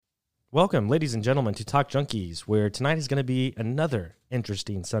Welcome, ladies and gentlemen, to Talk Junkies, where tonight is going to be another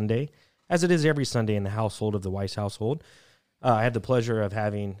interesting Sunday, as it is every Sunday in the household of the Weiss household. I have the pleasure of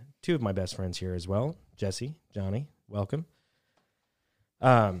having two of my best friends here as well, Jesse, Johnny. Welcome.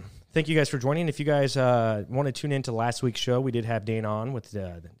 Thank you guys for joining. If you guys want to tune into last week's show, we did have Dan on,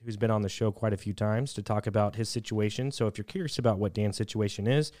 who's been on the show quite a few times to talk about his situation. So if you're curious about what Dan's situation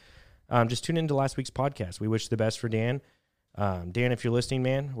is, just tune into last week's podcast. We wish the best for Dan. Dan, if you're listening,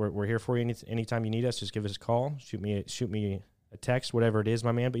 man, we're here for you. Anytime you need us, just give us a call, shoot me a text, whatever it is,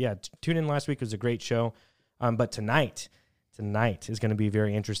 my man. But yeah, tune in last week. It was a great show. But tonight is going to be a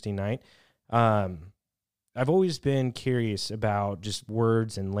very interesting night. I've always been curious about just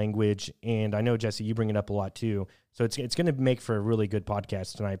words and language, and I know, Jesse, you bring it up a lot too. So it's going to make for a really good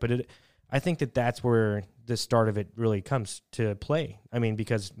podcast tonight. But I think that's where the start of it really comes to play. I mean,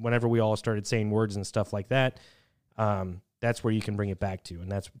 because whenever we all started saying words and stuff like that, that's where you can bring it back to.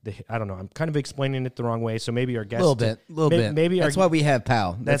 And I don't know, I'm kind of explaining it the wrong way. So maybe our guest... A little bit. Maybe that's why we have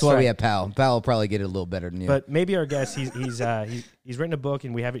Pal. That's why right. we have Pal. Pal will probably get it a little better than you. But maybe our guest, he's written a book,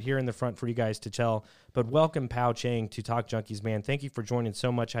 and we have it here in the front for you guys to tell. But welcome, Pao Chang, to Talk Junkies, man. Thank you for joining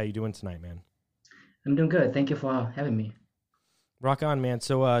so much. How you doing tonight, man? I'm doing good. Thank you for having me. Rock on, man.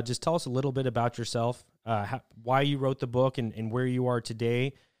 So just tell us a little bit about yourself, why you wrote the book, and where you are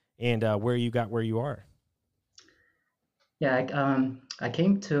today, and where you got where you are. Yeah, I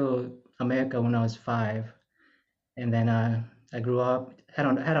came to America when I was 5, and then I grew up, had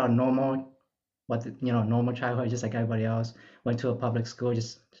a normal childhood, just like everybody else. Went to a public school,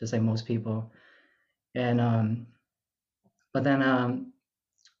 just like most people, and but then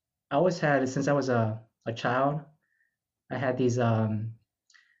I always had, since I was a child, I had these I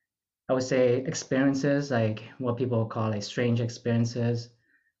would say experiences, like what people call like strange experiences.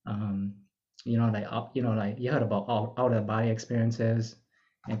 Like you heard about out of body experiences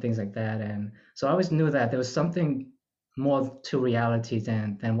and things like that. And so I always knew that there was something more to reality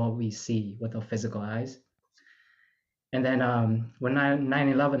than what we see with our physical eyes. And then when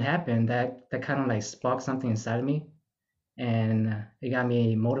 9/11 happened, that kind of like sparked something inside of me, and it got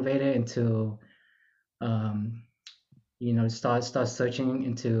me motivated into start searching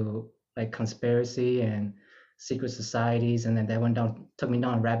into like conspiracy and secret societies. And then that took me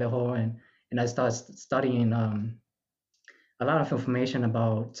down a rabbit hole, and I started studying a lot of information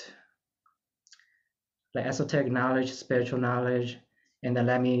about like esoteric knowledge, spiritual knowledge, and that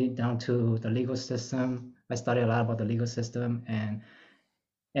led me down to the legal system. I studied a lot about the legal system, and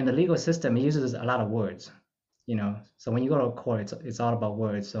the legal system, it uses a lot of words, So when you go to a court, it's all about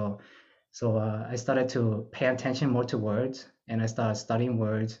words. So I started to pay attention more to words, and I started studying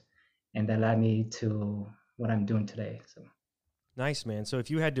words, and that led me to what I'm doing today. So. Nice, man. So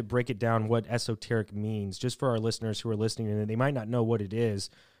if you had to break it down what esoteric means, just for our listeners who are listening and they might not know what it is,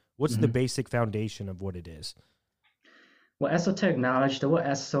 what's the basic foundation of what it is? Well, esoteric knowledge, the word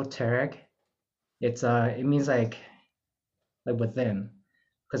esoteric, it means like within,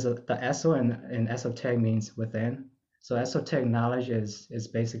 because the eso in esoteric means within. So esoteric knowledge is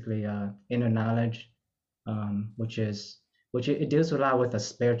basically inner knowledge, which it deals a lot with the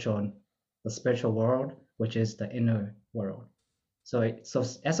spiritual world, which is the inner world. So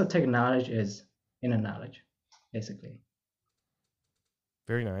esoteric knowledge is inner knowledge, basically.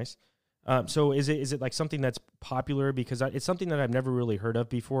 Very nice. So is it like something that's popular? Because it's something that I've never really heard of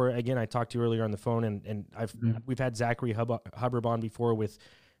before. Again, I talked to you earlier on the phone, and we've had Zachary Hubbard on before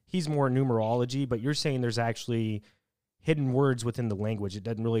he's more numerology, but you're saying there's actually hidden words within the language. It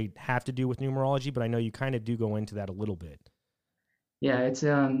doesn't really have to do with numerology, but I know you kind of do go into that a little bit. Yeah, it's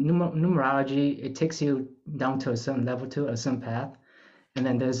numerology. It takes you down to a certain level, to a certain path, and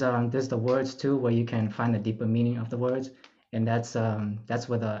then there's the words too, where you can find the deeper meaning of the words, and that's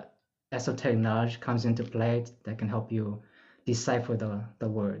where the esoteric knowledge comes into play that can help you decipher the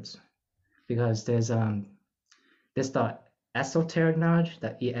words, because there's the esoteric knowledge,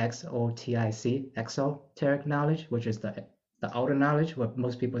 the EXOTIC, exoteric knowledge, which is the outer knowledge, what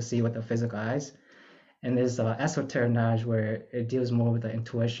most people see with the physical eyes. And there's esoteric knowledge where it deals more with the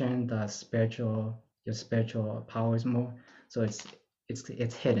intuition, your spiritual powers more. So it's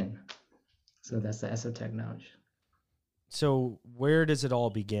hidden. So that's the esoteric knowledge. So where does it all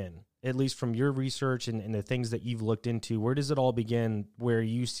begin? At least from your research and the things that you've looked into, where does it all begin where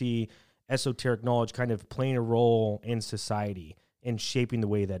you see esoteric knowledge kind of playing a role in society and shaping the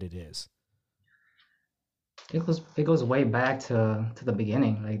way that it is? It goes way back to the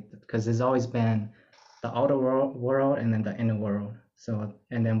beginning, like, because there's always been the outer world and then the inner world. So,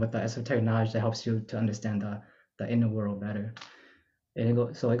 and then with the esoteric knowledge, that helps you to understand the inner world better. And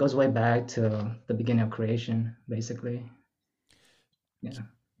it goes way back to the beginning of creation, basically. Yeah.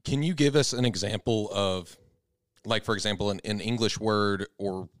 Can you give us an example of, like, for example, an English word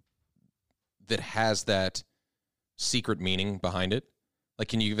or that has that secret meaning behind it? Like,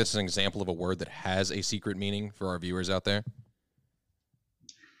 can you give us an example of a word that has a secret meaning for our viewers out there?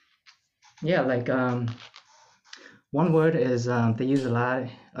 Yeah, like one word is they use a lot.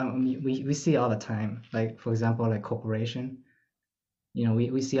 We see all the time. Like for example, like corporation. You know,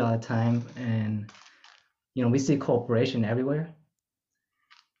 we see all the time, and you know we see corporation everywhere.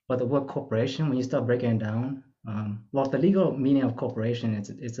 But the word corporation, when you start breaking it down, well, the legal meaning of corporation is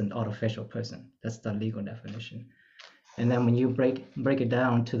it's an artificial person. That's the legal definition. And then when you break it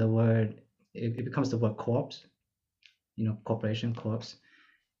down to the word, it becomes the word corpse. You know, corporation, corpse,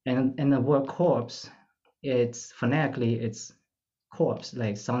 and the word corpse, it's phonetically it's corpse,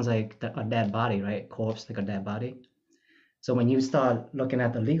 like sounds like a dead body, right? Corpse, like a dead body. So when you start looking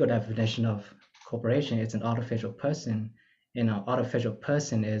at the legal definition of corporation, it's an artificial person, and an artificial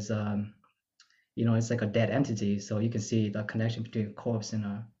person is, you know, it's like a dead entity. So you can see the connection between corpse and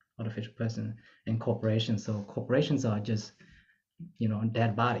a artificial person and corporation. So corporations are just, you know, a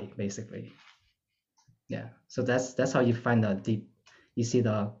dead body basically. Yeah. So that's how you find the deep. You see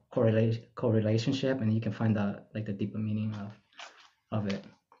the correlationship, and you can find the deeper meaning of it.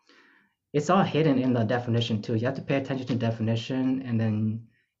 It's all hidden in the definition too. You have to pay attention to definition and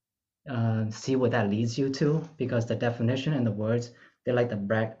then see what that leads you to, because the definition and the words, they're like the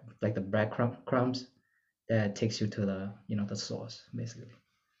breadcrumbs that takes you to the, you know, the source basically.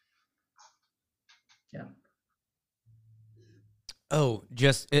 Yeah. Oh,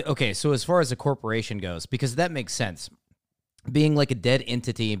 just okay. So as far as a corporation goes, because that makes sense, being like a dead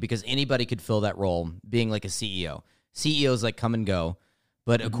entity, because anybody could fill that role. Being like a CEO, CEOs like come and go,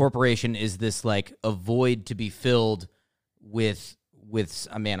 but a corporation is this like a void to be filled with.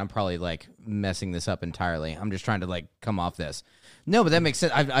 Man, I'm probably like messing this up entirely. I'm just trying to like come off this. No, but that makes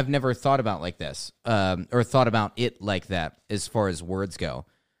sense. I've never thought about like this, or thought about it like that as far as words go.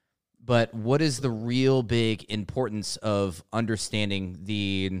 But what is the real big importance of understanding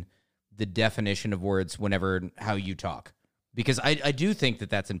the definition of words whenever how you talk? Because I do think that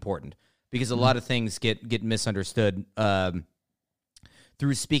that's important, because a lot of things get misunderstood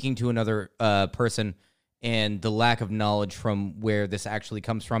through speaking to another person, and the lack of knowledge from where this actually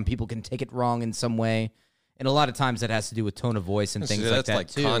comes from. People can take it wrong in some way. And a lot of times that has to do with tone of voice and things like that,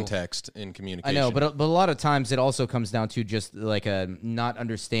 that's like context in communication. I know, but a lot of times it also comes down to just like a not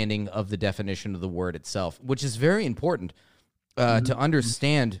understanding of the definition of the word itself, which is very important to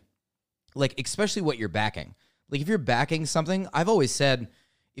understand, like especially what you're backing. Like if you're backing something, I've always said,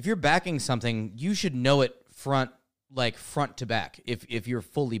 if you're backing something, you should know it front to back if you're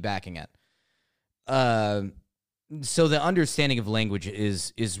fully backing it. So the understanding of language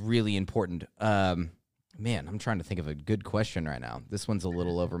is really important. Man, I'm trying to think of a good question right now. This one's a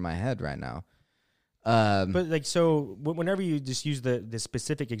little over my head right now. But like, so whenever you just use the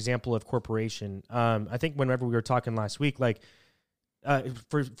specific example of corporation, I think whenever we were talking last week, like,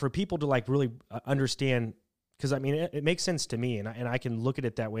 for people to like really understand, because I mean, it makes sense to me, and I can look at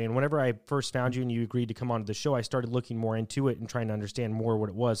it that way. And whenever I first found you and you agreed to come onto the show, I started looking more into it and trying to understand more what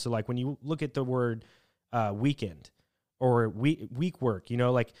it was. So like when you look at the word weekend or week work, you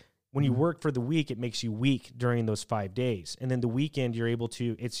know, like, when you work for the week, it makes you weak during those 5 days. And then the weekend, you're able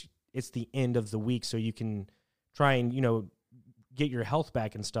to, it's the end of the week, so you can try and, you know, get your health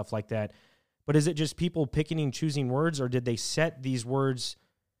back and stuff like that. But is it just people picking and choosing words, or did they set these words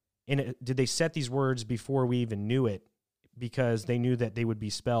before we even knew it, because they knew that they would be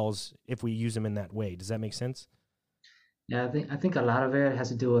spells if we use them in that way? Does that make sense? Yeah, I think a lot of it has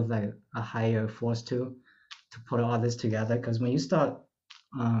to do with like a higher force to put all this together. Because when you start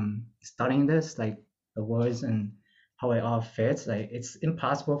studying this, like the words and how it all fits, like it's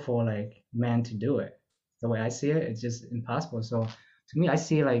impossible for like man to do it. The way I see it, it's just impossible. So to me, I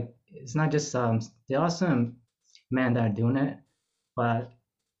see like it's not just there are some men that are doing it, but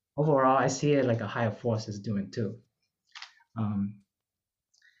overall, I see it like a higher force is doing too. And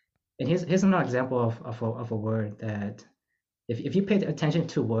here's another example of a word that if you pay attention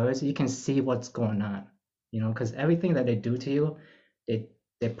to words, you can see what's going on. You know, because everything that they do to you,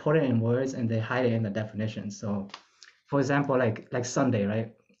 they put it in words and they hide it in the definition. So, for example, like Sunday,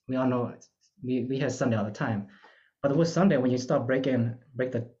 right? We all know we hear Sunday all the time, but the word Sunday, when you start break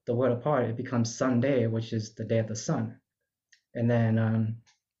the word apart, it becomes Sunday, which is the day of the sun. And then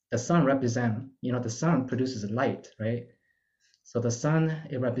the sun the sun produces light, right? So the sun,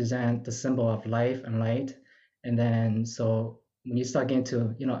 it represents the symbol of life and light. And then so when you start getting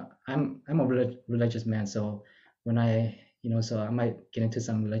to, you know, I'm a religious man, so so I might get into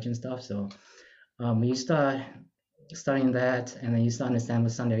some religion stuff. So when you start studying that, and then you start to understand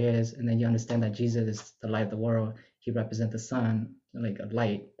what Sunday is, and then you understand that Jesus is the light of the world. He represents the sun, like a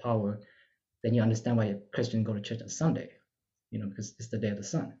light power. Then you understand why Christians go to church on Sunday, because it's the day of the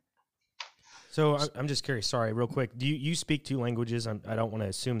sun. So I'm just curious. Sorry, real quick. Do you speak 2 languages? I don't want to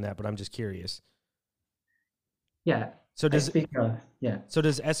assume that, but I'm just curious. Yeah. So does yeah. So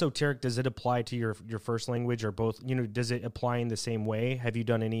does esoteric, does it apply to your first language or both? Does it apply in the same way? Have you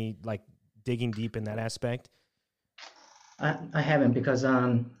done any like digging deep in that aspect? I haven't because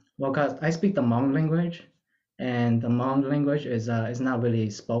cause I speak the Hmong language, and the Hmong language is not really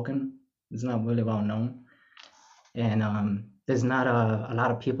spoken. It's not really well known, and there's not a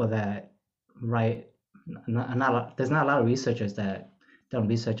lot of people that write. There's not a lot of researchers that done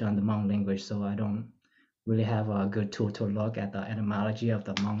research on the Hmong language, so I don't really have a good tool to look at the etymology of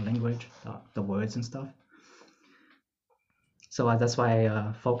the Hmong language, the words and stuff. So that's why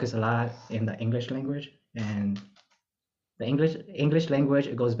I focus a lot in the English language. And the English language,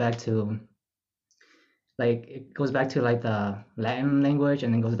 it goes back to like the Latin language,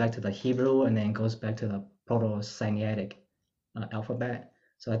 and then goes back to the Hebrew, and then goes back to the Proto-Sinaitic alphabet.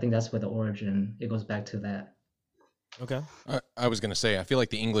 So I think that's where the origin, it goes back to that. Okay. I was going to say, I feel like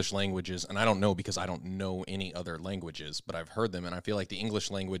the English languages, and I don't know because I don't know any other languages, but I've heard them, and I feel like the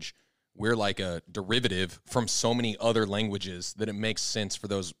English language, we're like a derivative from so many other languages that it makes sense for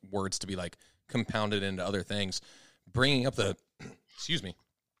those words to be like compounded into other things. Bringing up the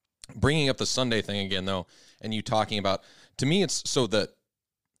Sunday thing again, though, and you talking about, to me, it's so the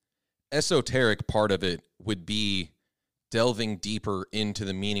esoteric part of it would be delving deeper into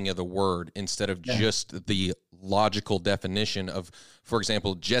the meaning of the word instead of just the logical definition of, for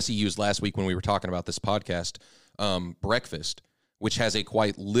example, Jesse used last week when we were talking about this podcast, breakfast, which has a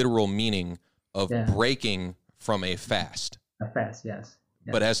quite literal meaning of breaking from a fast. A fast, yes.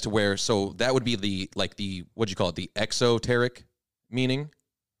 But as to where, so that would be the what'd you call it, the exoteric meaning,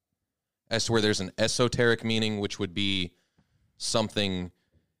 as to where there's an esoteric meaning, which would be something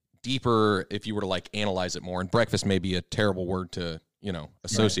deeper if you were to like analyze it more. And breakfast may be a terrible word to,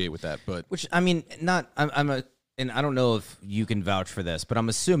 associate with that, but which, I mean, and I don't know if you can vouch for this, but I'm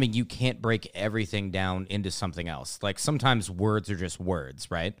assuming you can't break everything down into something else. Like sometimes words are just words,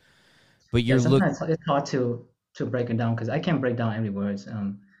 right? But sometimes it's hard to break it down because I can't break down every words.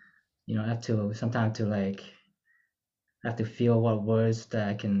 I have to sometimes I have to feel what words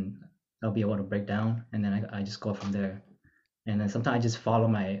that I'll be able to break down, and then I just go from there. And then sometimes I just follow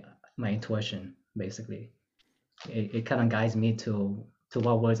my intuition, basically. It kind of guides me to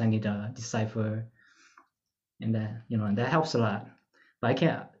what words I need to decipher, and that helps a lot. But I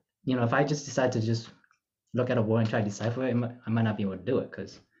can't, if I just decide to just look at a word and try to decipher it, I might not be able to do it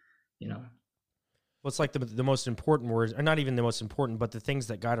because, Well, it's like the most important words, or not even the most important, but the things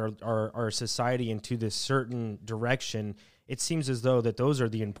that guide our society into this certain direction. It seems as though that those are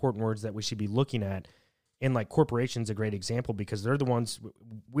the important words that we should be looking at. And like corporation's a great example because they're the ones,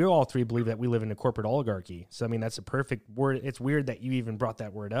 we all three believe that we live in a corporate oligarchy. So, I mean, that's a perfect word. It's weird that you even brought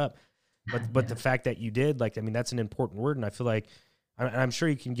that word up, but the fact that you did, that's an important word. And I feel like, I'm sure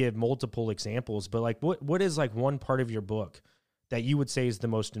you can give multiple examples, but like, what is like one part of your book that you would say is the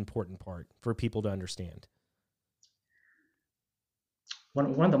most important part for people to understand?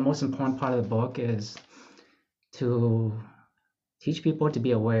 One of the most important part of the book is to teach people to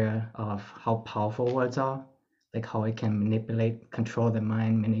be aware of how powerful words are, like how it can control their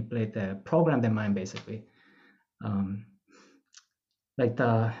mind, program their mind, basically.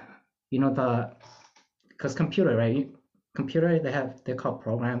 Because computer, right? Computer, they're called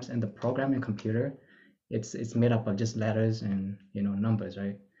programs, and the program in computer, it's made up of just letters and numbers,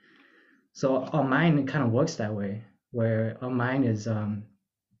 right? So our mind kind of works that way, where our mind is when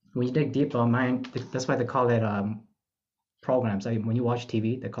you dig deep, our mind. That's why they call it programs. Like when you watch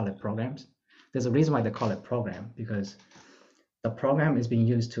TV, they call it programs. There's a reason why they call it program, because the program is being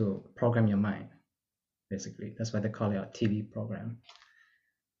used to program your mind, basically. That's why they call it a TV program.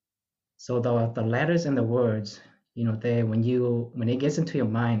 So the letters and the words, when it gets into your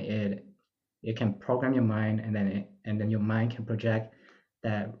mind, it can program your mind, and then your mind can project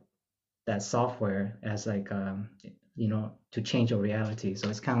that software as like to change your reality. So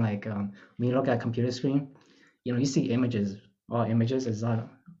it's kind of like when you look at a computer screen, you see images. All images is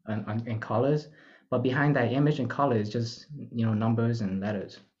in colors, but behind that image and color is just numbers and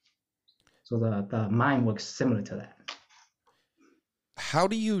letters. So the mind works similar to that. How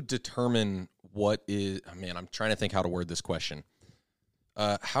do you determine what is? Man, I'm trying to think how to word this question.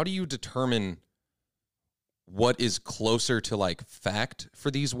 How do you determine what is closer to like fact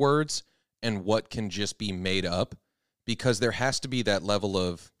for these words and what can just be made up? Because there has to be that level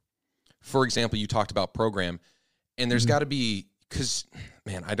of, for example, you talked about program, And there's got to be, because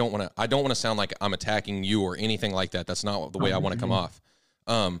man, I don't want to sound like I'm attacking you or anything like that. That's not the way I want to come off.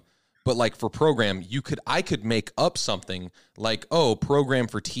 But like for program, I could make up something like, oh, program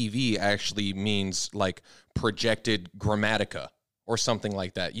for TV actually means like projected grammatica or something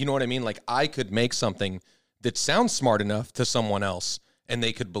like that. You know what I mean? Like I could make something that sounds smart enough to someone else and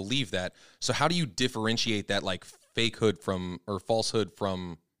they could believe that. So how do you differentiate that like fakehood or falsehood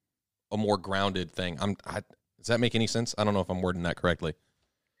from a more grounded thing? Does that make any sense? I don't know if I'm wording that correctly.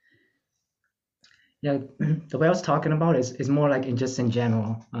 Yeah, the way I was talking about is more like just in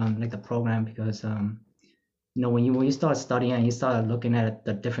general, like the program, because when you start studying and you start looking at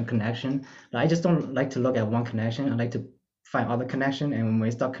the different connection, but I just don't like to look at one connection. I like to find other connection, and when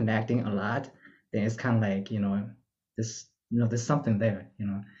we start connecting a lot, then it's kind of like there's something there.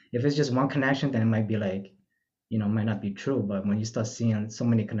 If it's just one connection, then it might be like might not be true. But when you start seeing so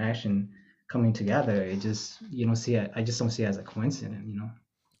many connections coming together, it just I just don't see it as a coincidence.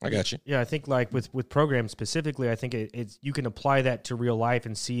 I got you. Yeah, I think like with programs specifically, I think it's you can apply that to real life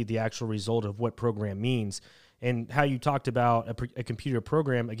and see the actual result of what program means. And how you talked about a computer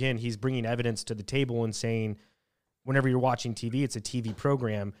program, again, he's bringing evidence to the table and saying, whenever you're watching TV, it's a TV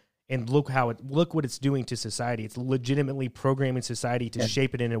program, and look what it's doing to society. It's legitimately programming society to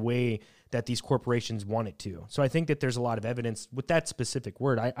shape it in a way that these corporations want it to. So I think that there's a lot of evidence with that specific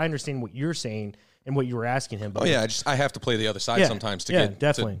word. I understand what you're saying and what you were asking him. But I have to play the other side sometimes to get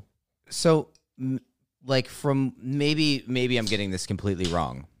definitely. So, like from maybe I'm getting this completely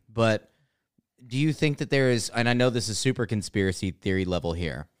wrong, but do you think that there is, and I know this is super conspiracy theory level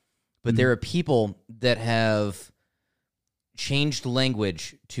here, but there are people that have changed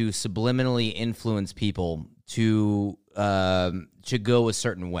language to subliminally influence people to go a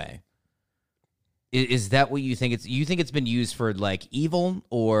certain way. Is that what you think? You think it's been used for like evil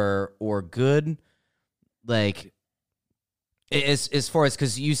or good? Like as far as,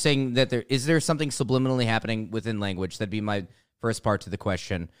 because you saying that is there something subliminally happening within language? That'd be my first part to the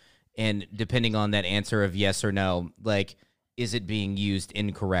question. And depending on that answer of yes or no, like, is it being used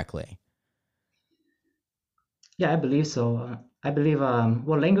incorrectly? Yeah, I believe so. I believe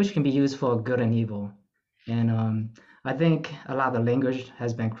language can be used for good and evil, and I think a lot of the language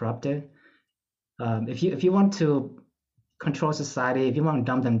has been corrupted. If you want to control society, if you want to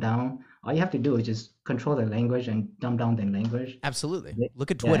dumb them down, all you have to do is just control the language and dumb down the language. Absolutely.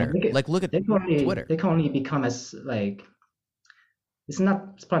 Look at Twitter. Look at Twitter. They can only become as like, it's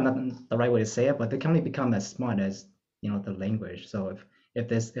probably not the right way to say it, but they can only become as smart as the language. So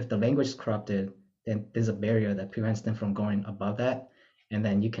if the language is corrupted, then there's a barrier that prevents them from going above that, and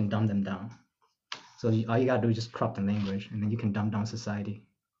then you can dumb them down. So all you gotta do is just corrupt the language, and then you can dumb down society.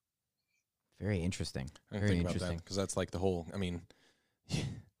 Very interesting. Very interesting. Because that's like the whole, I mean...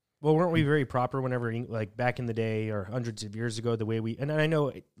 Well, weren't we very proper whenever, like back in the day or hundreds of years ago, the way and I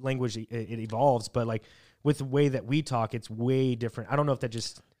know language, it evolves, but like with the way that we talk, it's way different. I don't know if that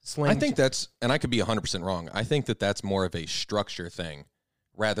just slang. I think that's, and I could be 100% wrong, I think that's more of a structure thing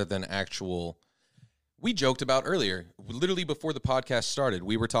rather than actual... We joked about earlier, literally before the podcast started,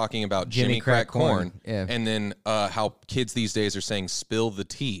 we were talking about Jimmy Crack Corn, and then how kids these days are saying spill the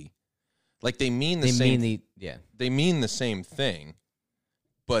tea. Like they mean the same. They mean the same thing,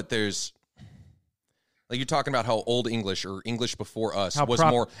 but there's like you're talking about how old English or English before us was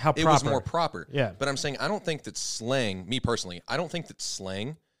more proper. Yeah. But I'm saying I don't think that slang, me personally, I don't think that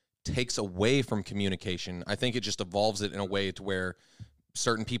slang takes away from communication. I think it just evolves it in a way to where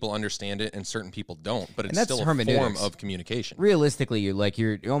certain people understand it and certain people don't, but it's still a form of communication. Realistically,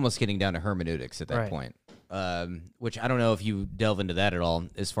 you're almost getting down to hermeneutics at that point, which I don't know if you delve into that at all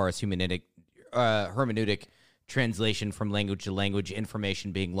as far as hermeneutic translation from language to language,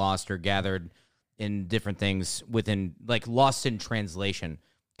 information being lost or gathered in different things within, like lost in translation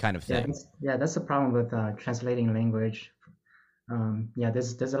kind of thing. Yeah, that's the problem with translating language.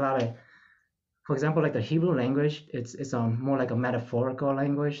 There's a lot of, for example, like the Hebrew language, it's more like a metaphorical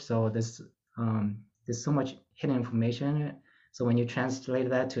language. So there's so much hidden information in it. So when you translate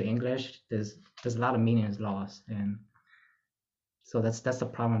that to English, there's a lot of meaning is lost, and so that's the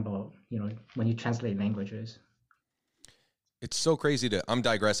problem about when you translate languages. It's so crazy I'm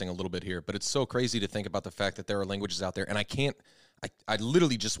digressing a little bit here, but it's so crazy to think about the fact that there are languages out there, and I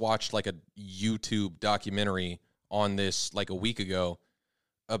literally just watched like a YouTube documentary on this like a week ago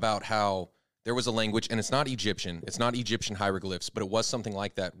about how there was a language, and it's not Egyptian hieroglyphs, but it was something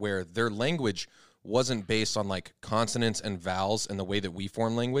like that, where their language wasn't based on like consonants and vowels and the way that we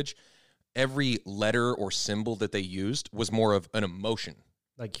form language. Every letter or symbol that they used was more of an emotion.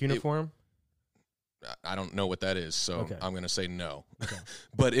 Like cuneiform? I don't know what that is, so Okay. I'm going to say no. Okay.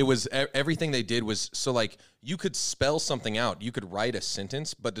 But it was everything they did was so like you could spell something out, you could write a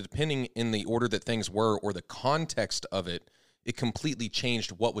sentence, but depending in the order that things were or the context of it, it completely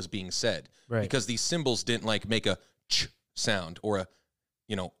changed what was being said. Right. Because these symbols didn't like make a ch sound or a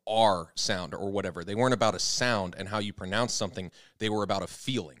R sound or whatever. They weren't about a sound and how you pronounce something. They were about a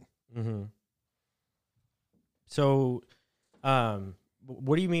feeling. Mm-hmm. So,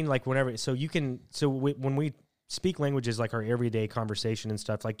 what do you mean? Like whenever, so you can, so when we speak languages, like our everyday conversation and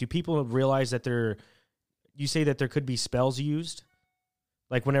stuff, like do people realize that you say that there could be spells used?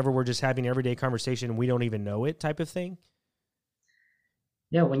 Like whenever we're just having everyday conversation and we don't even know it type of thing?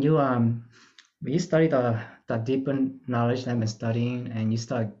 Yeah, when you study the deeper knowledge that I've been studying, and you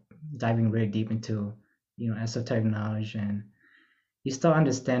start diving really deep into esoteric knowledge, and you start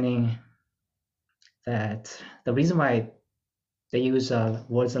understanding that the reason why they use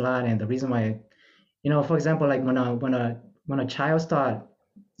words a lot, and the reason why, for example, like when a child start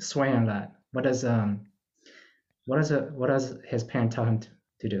swearing a lot, what does his parent tell him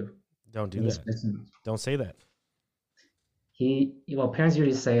to do? Don't do that. Don't say that. Parents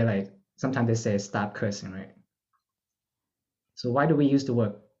usually say, like, sometimes they say stop cursing, right? So why do we use the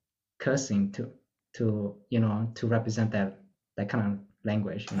word cursing to represent that kind of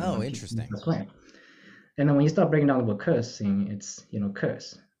language? Oh, interesting. And then when you start breaking down the word cursing, it's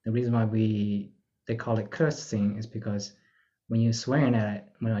curse. The reason why they call it cursing is because when you're swearing at it,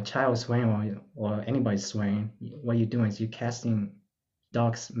 when a child is swearing or anybody's swearing, what you're doing is you're casting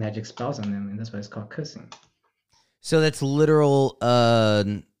dark magic spells on them, and that's why it's called cursing. So that's literal,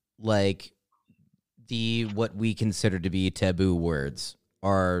 like what we consider to be taboo words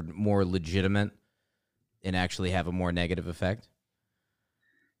are more legitimate and actually have a more negative effect.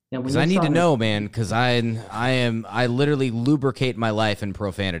 Because I need to know, man, because I literally lubricate my life in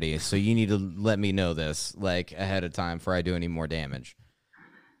profanity, so you need to let me know this, like, ahead of time before I do any more damage.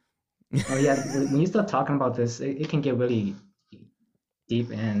 Oh, yeah, when you start talking about this, it can get really deep,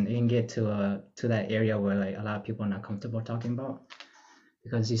 and it can get to that area where, like, a lot of people are not comfortable talking about,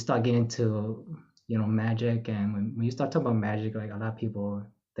 because you start getting to, magic, and when you start talking about magic, like, a lot of people,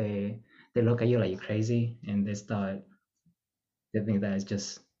 they look at you like you're crazy, and they think that it's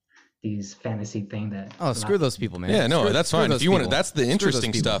just these fantasy thing that screw those people, man. Yeah, no, that's fine. If you want to, that's the Screw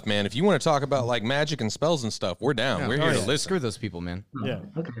interesting those people. stuff, man. If you want to talk about like magic and spells and stuff, we're down. We're here to listen. Screw those people, man. Yeah.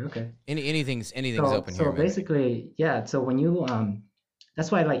 Okay. Anything's open so here, man. Basically, yeah. So when you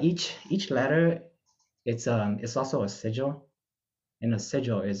that's why, like, each letter, it's also a sigil, and a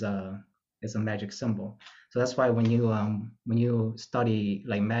sigil is a magic symbol. So that's why when you study,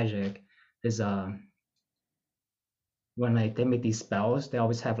 like, magic, there's when, like, they make these spells, they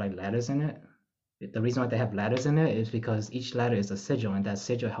always have, like, letters in it. The reason why they have letters in it is because each letter is a sigil, and that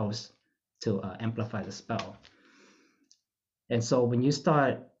sigil helps to amplify the spell. And so when you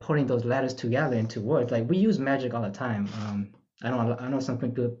start putting those letters together into words, like, we use magic all the time. I know some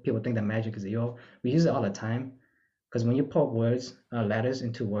people think that magic is evil. We use it all the time because when you put letters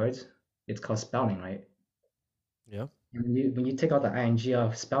into words, it's called spelling, right? Yeah. And when you take out the ing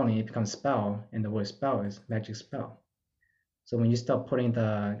of spelling, it becomes spell, and the word spell is magic spell. So when you start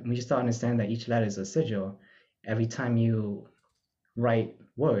understanding that each letter is a sigil, every time you write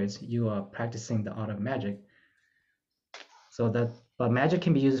words, you are practicing the art of magic. But magic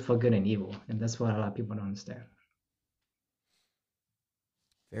can be used for good and evil, and that's what a lot of people don't understand.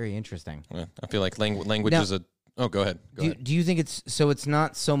 Very interesting. Yeah, I feel like language is a. Oh, go ahead. Do you think it's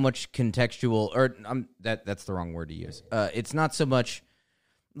not so much contextual, or that's the wrong word to use. It's not so much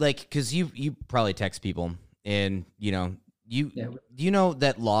like, because you probably text people, and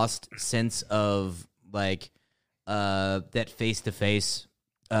that lost sense of, like, that face-to-face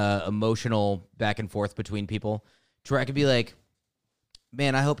emotional back and forth between people, to where I could be like,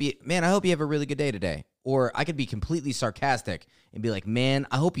 man, I hope you have a really good day today. Or I could be completely sarcastic and be like, man,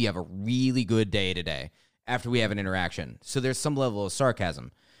 I hope you have a really good day today after we have an interaction. So there's some level of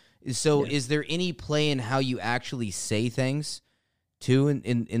sarcasm. So is there any play in how you actually say things too,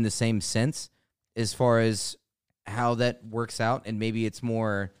 in the same sense, as far as how that works out? And maybe it's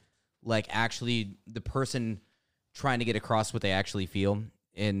more like actually the person trying to get across what they actually feel,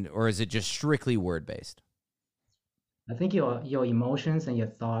 or is it just strictly word based? I think your emotions and your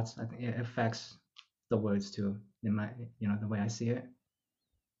thoughts, I think it affects the words too. In my, the way I see it,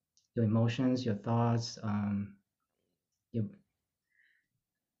 your emotions, your thoughts,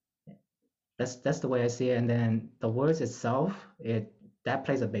 that's the way I see it. And then the words itself, that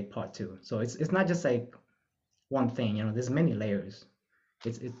plays a big part too. So it's not just like one thing. There's many layers.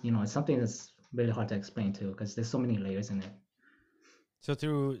 It's something that's really hard to explain too, because there's so many layers in it.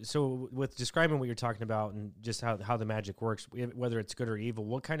 So with describing what you're talking about and just how the magic works, whether it's good or evil,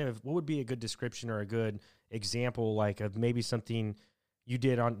 what would be a good description or a good example, like, of maybe something you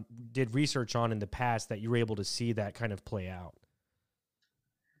did research on in the past that you were able to see that kind of play out?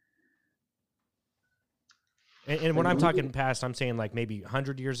 And when I'm talking past, I'm saying like maybe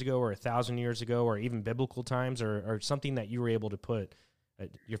 100 years ago or 1,000 years ago or even biblical times, or something that you were able to put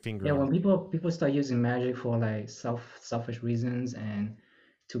your finger on. When people start using magic for like selfish reasons and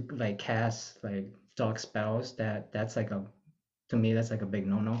to like cast like dark spells, that's like to me that's like a big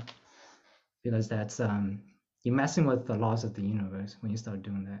no-no, because that's you're messing with the laws of the universe when you start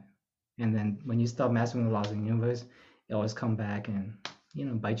doing that. And then when you start messing with the laws of the universe, it always come back and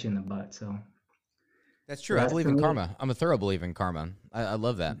bite you in the butt. So that's true. I believe in karma. I'm a thorough believer in karma. I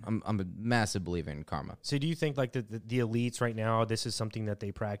love that. I'm a massive believer in karma. So do you think like the elites right now, this is something that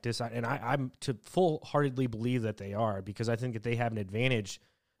they practice? I'm to full-heartedly believe that they are, because I think that they have an advantage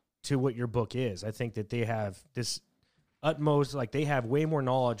to what your book is. I think that they have this utmost, like they have way more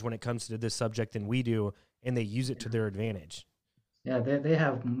knowledge when it comes to this subject than we do, and they use it to their advantage. Yeah,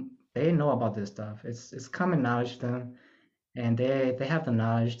 they know about this stuff. It's common knowledge to them, and they have the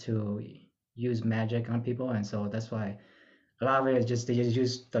knowledge to use magic on people, and so that's why a lot of it is just they just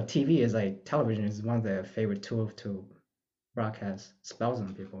use the TV is like television is one of their favorite tools to broadcast spells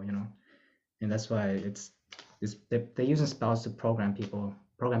on people, and that's why they're using spells to program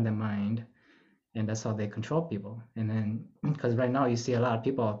their mind, and that's how they control people. And then because right now you see a lot of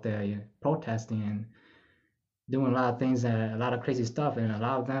people out there protesting and doing a lot of things, a lot of crazy stuff, and a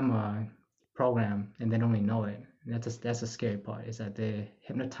lot of them are programmed and they don't even know it. That's a scary part, is that they're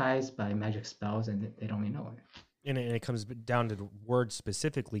hypnotized by magic spells and they don't even know it. And it comes down to the words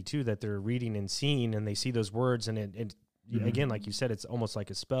specifically too that they're reading and seeing, and they see those words, and it again, like you said, it's almost like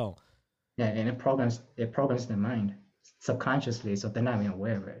a spell. Yeah, and it programs their mind subconsciously, so they're not even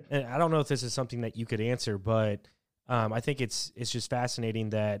aware of it. And I don't know if this is something that you could answer, but I think it's just fascinating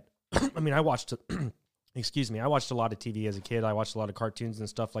that I mean, I watched I watched a lot of TV as a kid. I watched a lot of cartoons and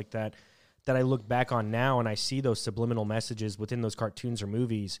stuff like that I look back on now, and I see those subliminal messages within those cartoons or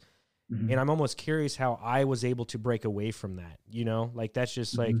movies. Mm-hmm. And I'm almost curious how I was able to break away from that, like that's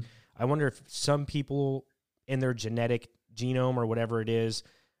just like, I wonder if some people in their genetic genome or whatever it is,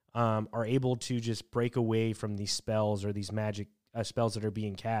 are able to just break away from these spells or these magic spells that are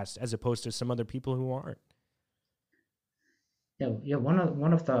being cast, as opposed to some other people who aren't. Yeah.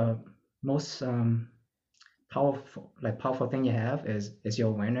 One of the most powerful thing you have is your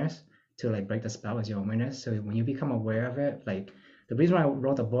awareness. To like break the spell is your awareness. So when you become aware of it, like the reason why I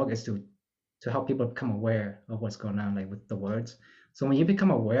wrote the book is to help people become aware of what's going on, like with the words. So when you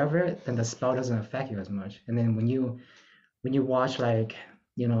become aware of it, then the spell doesn't affect you as much. And then when you watch like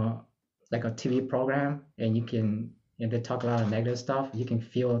like a TV program and they talk a lot of negative stuff, you can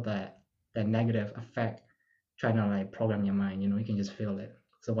feel that negative effect trying to like program your mind. You can just feel it.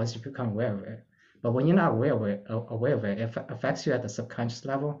 So once you become aware of it, but when you're not aware of it, it affects you at the subconscious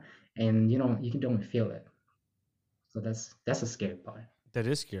level. And you don't feel it. So that's a scary part. That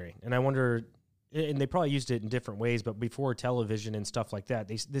is scary. And I wonder, and they probably used it in different ways, but before television and stuff like that,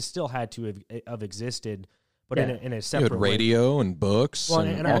 this still had to have existed, but in a separate radio way. And books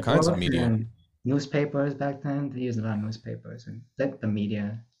and all kinds of media. And newspapers back then, they used a lot of newspapers, and the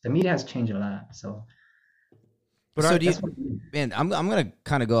media has changed a lot. So But so I'm going to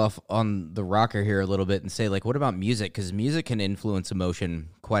kind of go off on the rocker here a little bit and say, like, what about music? Because music can influence emotion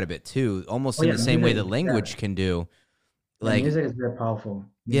quite a bit too, almost in the same way that language can do. Like music is very powerful.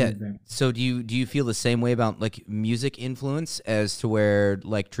 So do you feel the same way about like music influence as to where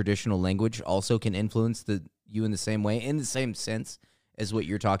like traditional language also can influence you in the same way, in the same sense as what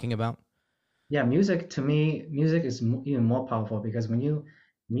you're talking about? Yeah, to me, music is even more powerful, because when you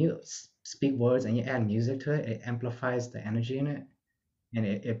speak words and you add music to it, it amplifies the energy in it, and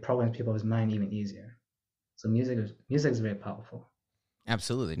it programs people's mind even easier. So music is very powerful.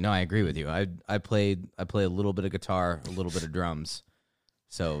 Absolutely. No, I agree with you. I play a little bit of guitar, a little bit of drums.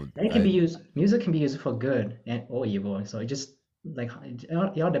 So music can be used for good or evil. So it just like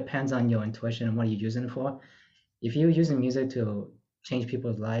it all depends on your intuition and what you're using it for. If you're using music to change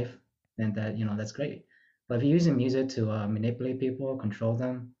people's life, then that's great. But if you're using music to manipulate people, control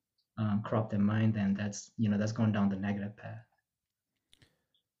them, corrupt their mind, then that's going down the negative path.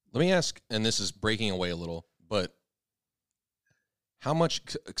 Let me ask, and this is breaking away a little, but how much?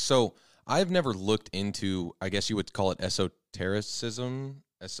 So I've never looked into, I guess you would call it esotericism.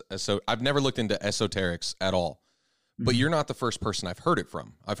 I've never looked into esoterics at all. But you're not the first person I've heard it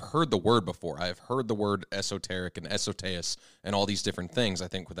from. I've heard the word before. I've heard the word esoteric and esoteus and all these different things. I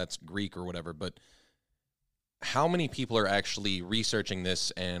think that's Greek or whatever. But how many people are actually researching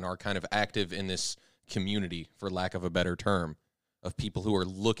this and are kind of active in this community, for lack of a better term, of people who are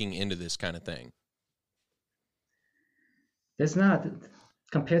looking into this kind of thing? There's not,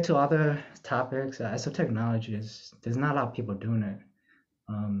 compared to other topics, esoteric knowledge there's not a lot of people doing it,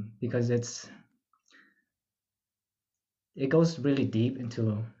 because it goes really deep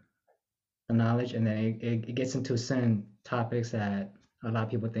into the knowledge, and then it gets into certain topics that a lot of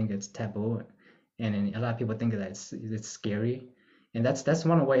people think it's taboo, and then a lot of people think that it's scary, and that's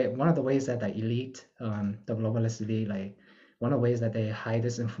one of the ways that the elite, the globalist elite, like one of the ways that they hide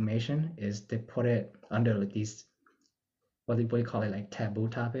this information is they put it under like these, what do you call it, like taboo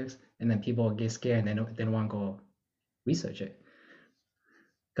topics, and then people get scared and they don't want to go research it.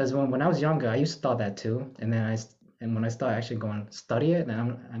 Because when I was younger, I used to thought that too, and when I started actually going to study it,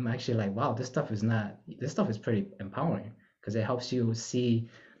 and I'm actually like, wow, this stuff is pretty empowering, because it helps you see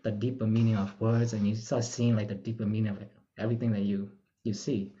the deeper meaning of words, and you start seeing like the deeper meaning of everything that you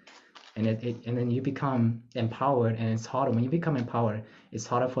see, and and then you become empowered, and it's harder when you become empowered. It's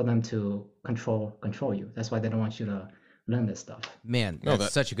harder for them to control you. That's why they don't want you to learn this stuff. Man,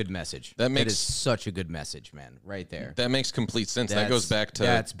 that's such a good message. That is such a good message, man, right there. That makes complete sense. That goes back to...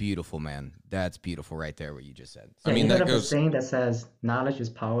 That's beautiful, man. That's beautiful right there, what you just said. So, I mean, that goes... a saying that says knowledge is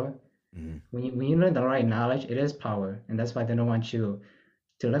power. Mm-hmm. When you learn the right knowledge, it is power. And that's why they don't want you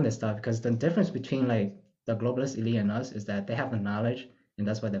to learn this stuff, because the difference between like the globalist elite and us is that they have the knowledge, and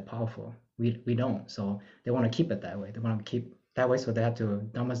that's why they're powerful. We don't. So they want to keep it that way. They want to keep that way, so they have to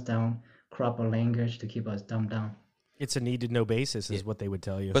dumb us down, corrupt our language to keep us dumbed down. It's a need to know basis is what they would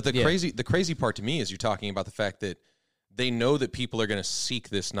tell you. But the crazy part to me is you're talking about the fact that they know that people are going to seek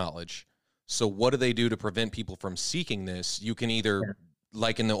this knowledge. So what do they do to prevent people from seeking this? You can either,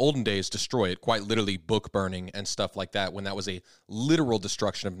 like in the olden days, destroy it, quite literally book burning and stuff like that, when that was a literal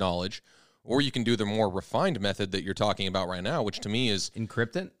destruction of knowledge. Or you can do the more refined method that you're talking about right now, which to me is...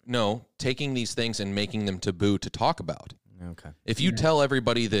 Encrypt it? No, taking these things and making them taboo to talk about. Okay. If you tell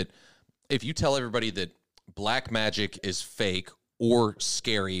everybody that black magic is fake or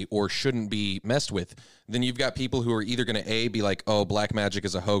scary or shouldn't be messed with, then you've got people who are either going to A, be like, oh, black magic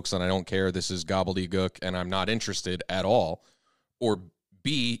is a hoax and I don't care, this is gobbledygook and I'm not interested at all, or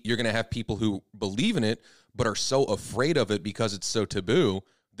B, you're going to have people who believe in it but are so afraid of it because it's so taboo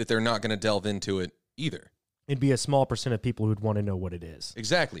that they're not going to delve into it either. It'd be a small percent of people who'd want to know what it is.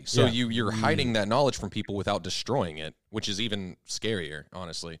 Exactly. So you're hiding that knowledge from people without destroying it, which is even scarier,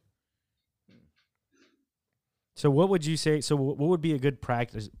 honestly. So what would you say? So what would be a good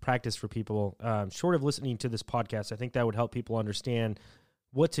practice for people, short of listening to this podcast? I think that would help people understand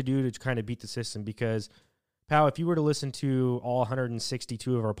what to do to kind of beat the system. Because, Pal, if you were to listen to all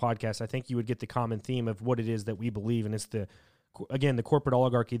 162 of our podcasts, I think you would get the common theme of what it is that we believe, and it's the corporate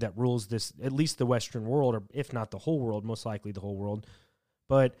oligarchy that rules this, at least the Western world, or if not the whole world, most likely the whole world.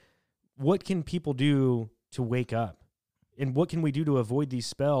 But what can people do to wake up? And what can we do to avoid these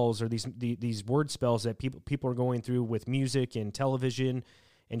spells, or these word spells that people are going through with music and television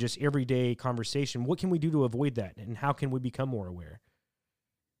and just everyday conversation? What can we do to avoid that, and how can we become more aware?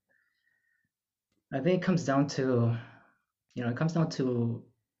 I think it comes down to,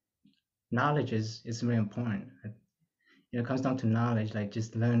 knowledge is really important. It comes down to knowledge, like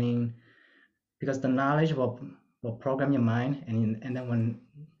just learning, because the knowledge will program your mind, and then when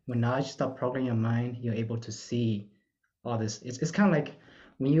knowledge starts programming your mind, you're able to see all this. It's kind of like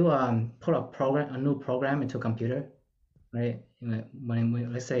when you put a new program into a computer, right? When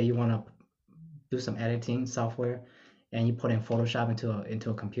let's say you want to do some editing software, and you put in Photoshop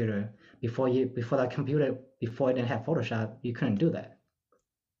into a computer. Before it didn't have Photoshop, you couldn't do that.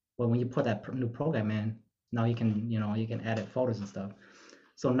 But when you put that new program in, now you can edit photos and stuff.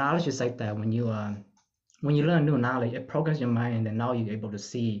 So knowledge is like that. When you learn new knowledge, it programs your mind, and then now you're able to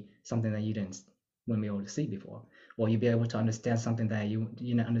see something that you wouldn't be able to see before, or you'll be able to understand something that you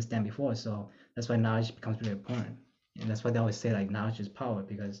didn't understand before. So that's why knowledge becomes really important, and that's why they always say like knowledge is power,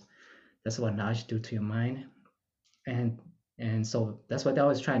 because that's what knowledge do to your mind, and so that's why they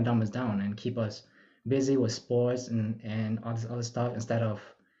always try and dumb us down and keep us busy with sports and all this other stuff, instead of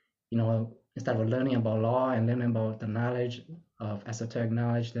learning about law and learning about the knowledge of esoteric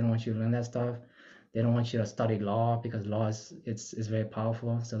knowledge. They don't want you to learn that stuff. They don't want you to study law, because law is very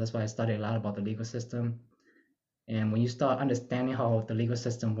powerful. So that's why I study a lot about the legal system. And when you start understanding how the legal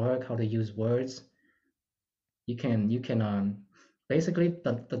system works, how to use words, you can basically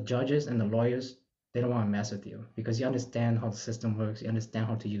the judges and the lawyers, they don't want to mess with you, because you understand how the system works. You understand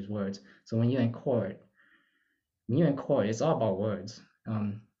how to use words. So when you're in court, it's all about words.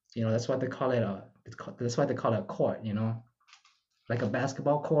 That's why they call it a court. Like a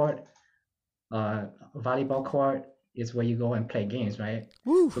basketball court, volleyball court is where you go and play games, right?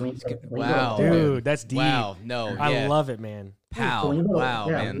 Woo. So when you Wow. go to court, Dude, that's deep. Wow. No. I love it, man. Pow. so when you go to, Wow,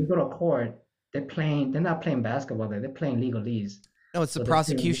 when man. you go to court, they're not playing basketball there, they're playing legalese. No, it's the So they're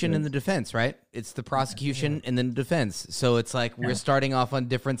prosecution playing and the defense, right? It's the prosecution and then the defense. So it's like we're starting off on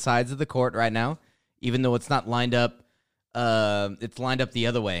different sides of the court right now, even though it's not lined up. It's lined up the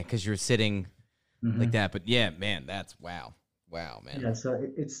other way because you're sitting like that. But yeah, man, that's wow, man. Yeah, so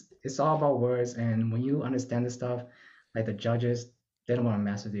it's all about words, and when you understand this stuff, like the judges, they don't want to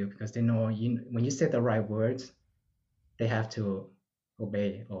mess with you because they know when you say the right words, they have to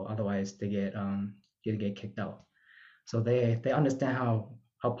obey, or otherwise they get kicked out. So they understand how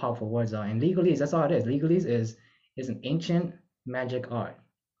powerful words are, and legalese, that's all it is. Legalese is an ancient magic art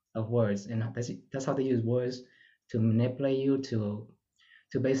of words, and that's how they use words to manipulate you, to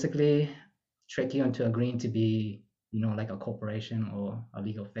basically trick you into agreeing to be, like a corporation or a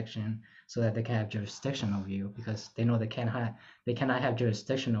legal fiction, so that they can have jurisdiction over you, because they know they cannot have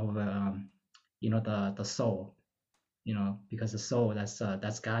jurisdiction over the soul, because the soul,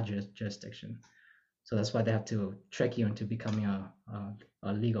 that's God's jurisdiction. So that's why they have to trick you into becoming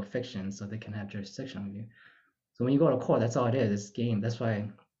a legal fiction, so they can have jurisdiction over you. So when you go to court, that's all it is. It's game. That's why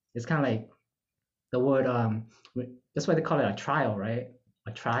it's kind of like the word. That's why they call it a trial, right?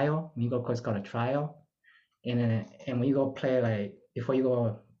 A trial. When you go to court, it's called a trial. And when you go play, like before you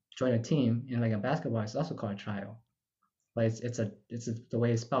go join a team in like a basketball, it's also called a trial. But it's the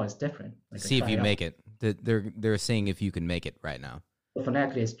way it's spelled is different. Like See if you make it. They're saying if you can make it right now. So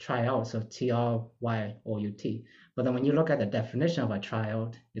phonetically, it's tryout, so TRYOUT. But then when you look at the definition of a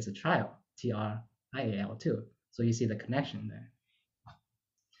tryout, it's a trial, TRIAL too. So you see the connection there.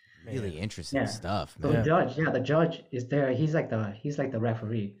 Really interesting stuff, So man. the judge is there. He's like the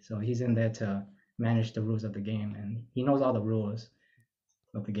referee. So he's in there to manage the rules of the game, and he knows all the rules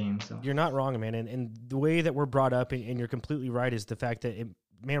of the game. So You're not wrong, man. And the way that we're brought up, and you're completely right, is the fact that,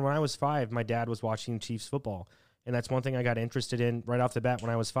 man, when I was 5, my dad was watching Chiefs football. And that's one thing I got interested in right off the bat when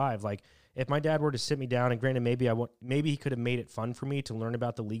I was 5. Like, if my dad were to sit me down, and granted, maybe he could have made it fun for me to learn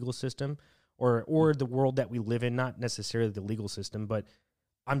about the legal system or the world that we live in, not necessarily the legal system, but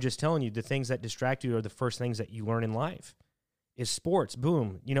I'm just telling you, the things that distract you are the first things that you learn in life. Is sports,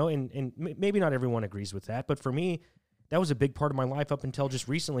 boom, and maybe not everyone agrees with that, but for me, that was a big part of my life up until just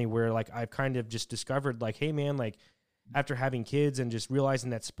recently, where like I've kind of just discovered, like, hey man, like after having kids and just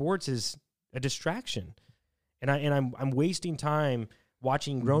realizing that sports is a distraction. And I'm wasting time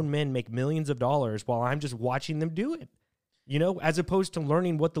watching grown men make millions of dollars while I'm just watching them do it, as opposed to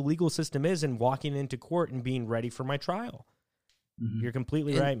learning what the legal system is and walking into court and being ready for my trial. You're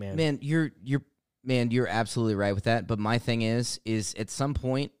completely right, man. Man, you're absolutely right with that. But my thing is at some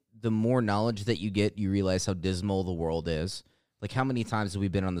point, the more knowledge that you get, you realize how dismal the world is. Like, how many times have we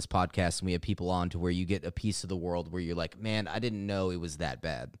been on this podcast and we have people on to where you get a piece of the world where you're like, man, I didn't know it was that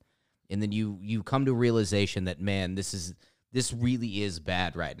bad. And then you come to a realization that, man, this really is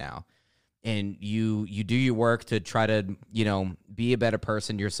bad right now. And you do your work to try to, be a better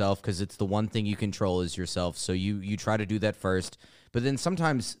person yourself, because it's the one thing you control is yourself. So you try to do that first. But then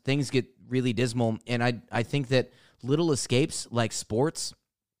sometimes things get really dismal. And I think that little escapes like sports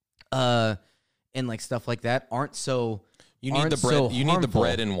and like stuff like that aren't so You need the bread. so You need the harmful.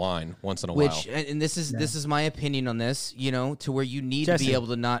 bread and wine once in a while. Which, and this is my opinion on this, to where you need to Jesse. be able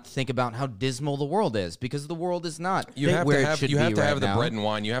to not think about how dismal the world is, because the world is not You have where to it have should you be have to right have the now. bread and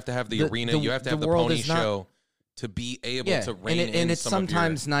wine. You have to have the arena. You have to have the world pony is not- show to be able to rein in and it's some of your-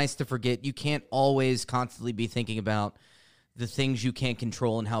 sometimes nice to forget. You can't always constantly be thinking about the things you can't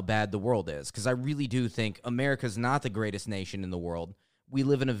control and how bad the world is, because I really do think America's not the greatest nation in the world. We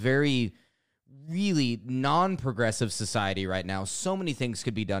live in a very really non-progressive society right now. So many things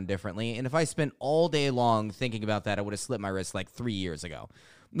could be done differently, and if I spent all day long thinking about that, I would have slit my wrist like 3 years ago.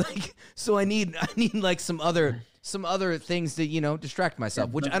 Like, so I need like some other things to distract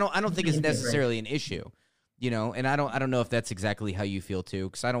myself, which I don't think is necessarily an issue, and I don't know if that's exactly how you feel too,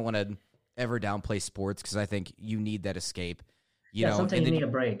 because I don't want to ever downplay sports, because I think you need that escape. Sometimes you need a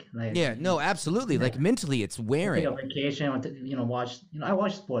break. Like, no, absolutely. Like, mentally, it's wearing. Take a vacation, or watch. I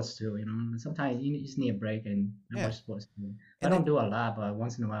watch sports too. Sometimes you just need a break, and I watch sports too. I don't do a lot, but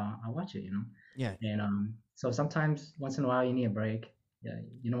once in a while I watch it. Yeah. And so sometimes once in a while you need a break. Yeah,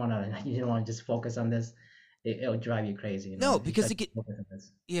 you don't want to just focus on this. It'll drive you crazy. No, because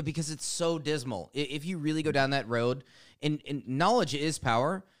because it's so dismal. If you really go down that road, and knowledge is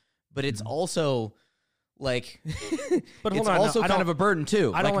power, but it's also like, But it's hold on, no, also I kind don't- of a burden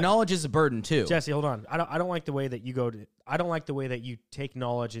too. I don't like- knowledge is a burden too. Jesse, hold on. I don't like the way that you go to. I don't like the way that you take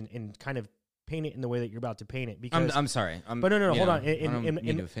knowledge and kind of paint it in the way that you're about to paint it. Because I'm sorry. But no, hold on. I don't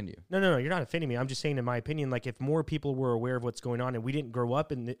mean to offend you. No, you're not offending me. I'm just saying, in my opinion, like if more people were aware of what's going on and we didn't grow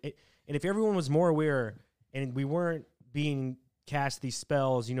up and if everyone was more aware and we weren't being cast these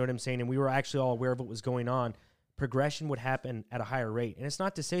spells, you know what I'm saying, and we were actually all aware of what was going on, progression would happen at a higher rate. And it's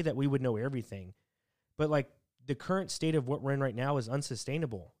not to say that we would know everything, but like the current state of what we're in right now is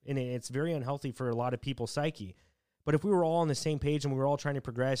unsustainable, and it's very unhealthy for a lot of people's psyche. But if we were all on the same page and we were all trying to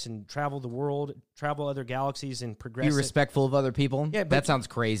progress and travel the world, travel other galaxies and progress. Be respectful of other people? Yeah, that sounds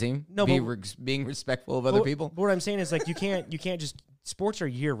crazy. No, being respectful of other people? But what I'm saying is, like, you can't just, sports are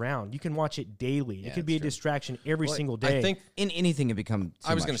year round. You can watch it daily. Yeah, it could be a distraction every single day. I think in anything can become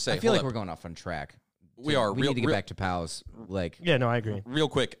too much. Going to say, I feel like we're going off on track. We are. We need to get back to POWs. Like, yeah, no, I agree. Real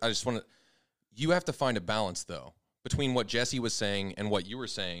quick, I just want to, you have to find a balance, though, between what Jesse was saying and what you were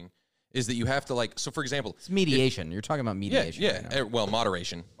saying. Is that you have to, like, so for example, it's mediation. You're talking about mediation. Yeah. Right well,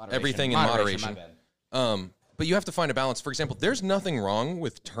 moderation. Everything in moderation. But you have to find a balance. For example, there's nothing wrong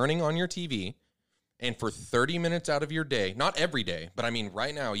with turning on your TV and for 30 minutes out of your day, not every day, but I mean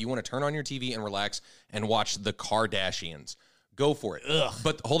right now, you want to turn on your TV and relax and watch the Kardashians. Go for it. Ugh.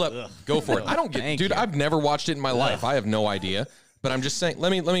 But hold up. Ugh. Go for it. I don't get, dude, I've never watched it in my life. I have no idea. But I'm just saying, let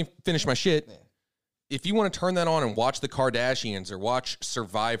me finish my shit. If you want to turn that on and watch the Kardashians or watch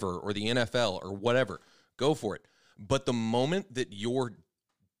Survivor or the NFL or whatever, go for it. But the moment that your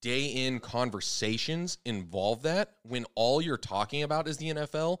day-in conversations involve that, when all you're talking about is the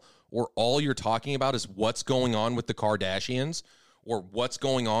NFL or all you're talking about is what's going on with the Kardashians or what's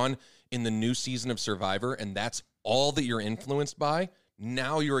going on in the new season of Survivor, and that's all that you're influenced by,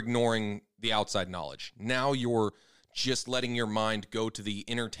 now you're ignoring the outside knowledge. Now you're just letting your mind go to the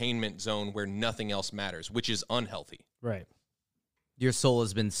entertainment zone where nothing else matters, which is unhealthy. Right. Your soul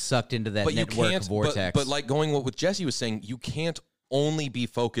has been sucked into that network vortex. But like going what Jesse was saying, you can't only be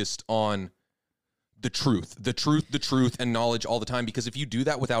focused on the truth, and knowledge all the time, because if you do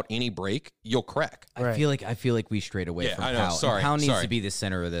that without any break, you'll crack. I feel like we strayed away from I know. Pow. Sorry. Pow needs to be the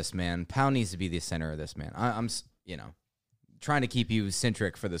center of this, man. Pow needs to be the center of this, man. I'm trying to keep you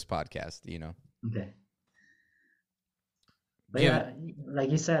centric for this podcast, Okay. But yeah, like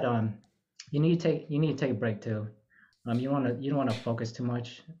you said, you need to take a break too. You don't wanna focus too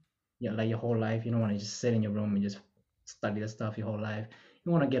much, like your whole life. You don't want to just sit in your room and just study the stuff your whole life.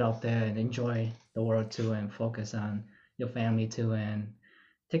 You want to get out there and enjoy the world too, and focus on your family too, and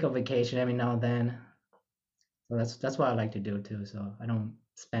take a vacation every now and then. So that's what I like to do too. So I don't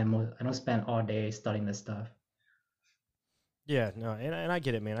spend all day studying this stuff. Yeah, no, and I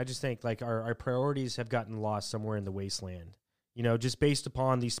get it, man. I just think like our priorities have gotten lost somewhere in the wasteland. Just based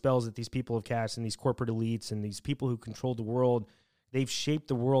upon these spells that these people have cast and these corporate elites and these people who control the world, they've shaped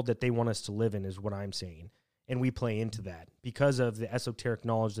the world that they want us to live in, is what I'm saying. And we play into that because of the esoteric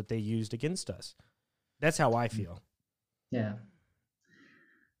knowledge that they used against us. That's how I feel. Yeah.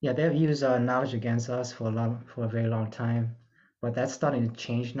 Yeah, they've used knowledge against us for a very long time. But that's starting to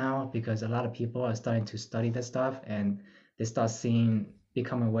change now, because a lot of people are starting to study this stuff, and they start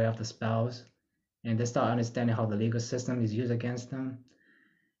becoming aware of the spells. And they start understanding how the legal system is used against them.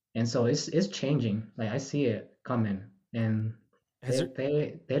 And so it's changing. Like, I see it coming, and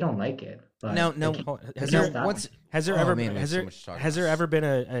they don't like it. But has there ever been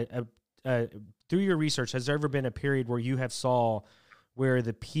a through your research, has there ever been a period where you have saw where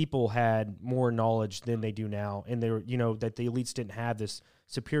the people had more knowledge than they do now, and they were, that the elites didn't have this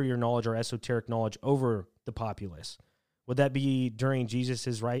superior knowledge or esoteric knowledge over the populace? Would that be during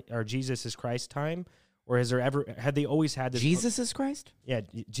Jesus' Christ time, or had they always had this? Jesus is Christ? Yeah,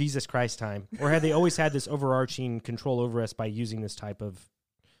 Jesus Christ time, or had they always had this overarching control over us by using this type of?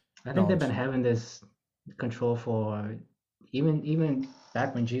 I think they've been having this control for even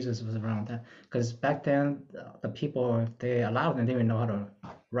back when Jesus was around. Because back then, the people, a lot of them didn't even know how to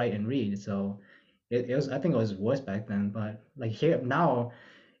write and read. So it was, I think it was worse back then. But like here now,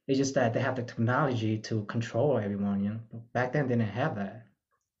 it's just that they have the technology to control everyone. But back then they didn't have that.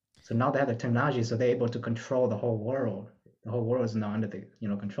 So now they have the technology, so they're able to control the whole world. The whole world is now under the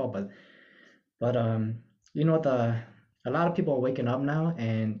control. But a lot of people are waking up now,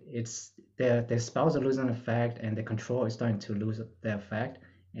 and it's their spells are losing effect, and the control is starting to lose their effect,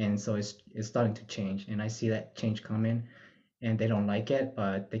 and so it's starting to change. And I see that change coming, and they don't like it,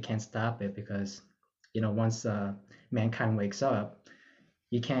 but they can't stop it, because once mankind wakes up,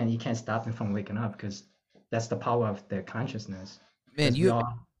 you can't stop them from waking up, because that's the power of their consciousness. Man,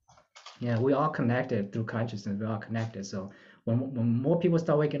 we all connected through consciousness. We're all connected. So when more people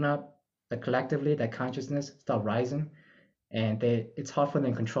start waking up, collectively, that consciousness start rising, and it's hard for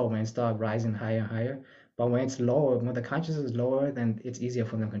them to control when it start rising higher and higher. But when it's lower, when the consciousness is lower, then it's easier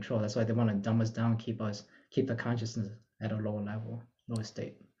for them to control. That's why they want to dumb us down, keep the consciousness at a lower level, lower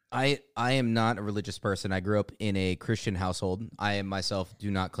state. I am not a religious person. I grew up in a Christian household. I myself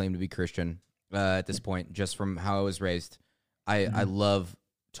do not claim to be Christian at this point, just from how I was raised. I love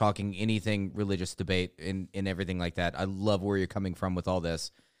talking anything religious debate and everything like that. I love where you're coming from with all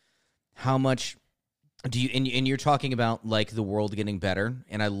this. How much do you, and you're talking about like the world getting better,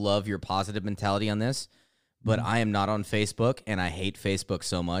 and I love your positive mentality on this, but I am not on Facebook, and I hate Facebook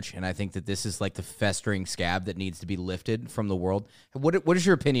so much, and I think that this is like the festering scab that needs to be lifted from the world. What is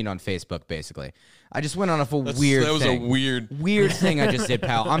your opinion on Facebook, basically? I just went on a weird That was thing. a weird thing I just did,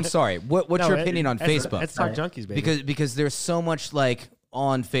 pal. I'm sorry. What's your opinion on Facebook? Let's talk junkies, baby. Because there's so much like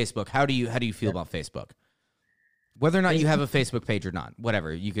on Facebook. How do you feel about Facebook? Whether or not you have a Facebook page or not,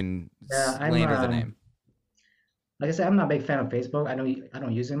 whatever, you can slander the name. Like I said, I'm not a big fan of Facebook. I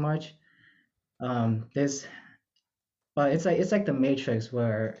don't use it much. But it's like the Matrix,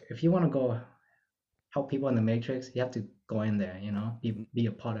 where if you want to go help people in the Matrix, you have to go in there, be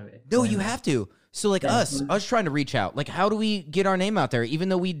a part of it. No, you have to. So like us trying to reach out, like how do we get our name out there, even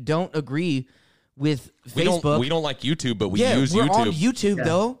though we don't agree with Facebook? We don't like YouTube, but we use we're YouTube. on YouTube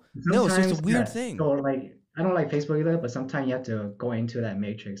though. No, it's just a weird Yeah. thing. So like, I don't like Facebook either, but sometimes you have to go into that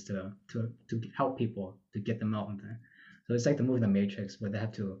Matrix to help people, to get them out there. So it's like the movie The Matrix, where they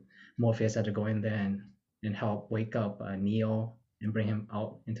have to, Morpheus had to go in there and help wake up Neo and bring him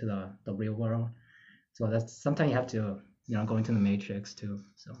out into the real world. So that's sometimes you have to go into the Matrix too.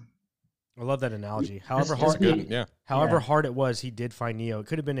 So I love that analogy. However hard it was, he did find Neo. It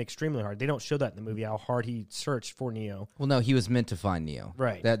could have been extremely hard. They don't show that in the movie, how hard he searched for Neo. Well, no, he was meant to find Neo.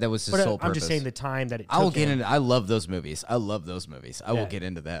 Right. That was his sole purpose. I'm just saying the time that it took I will get him. into. I love those movies. I will get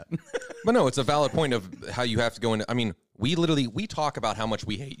into that. But no, it's a valid point of how you have to go into. I mean, we talk about how much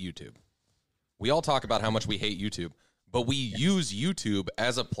we hate YouTube. We all talk about how much we hate YouTube, but we use YouTube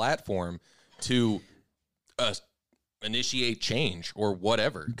as a platform to initiate change or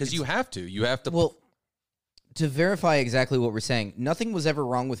whatever, because you have to. Well, to verify exactly what we're saying, nothing was ever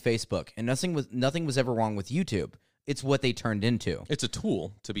wrong with Facebook, and nothing was ever wrong with YouTube. It's what they turned into. It's a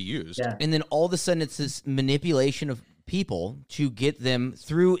tool to be used. Yeah. And then all of a sudden, it's this manipulation of people to get them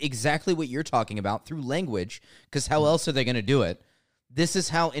through exactly what you're talking about, through language, because how else are they going to do it? This is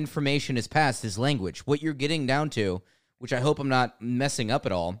how information is passed, is language. What you're getting down to, which I hope I'm not messing up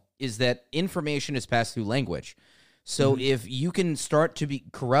at all, is that information is passed through language. So if you can start to be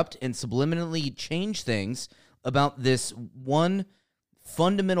corrupt and subliminally change things about this one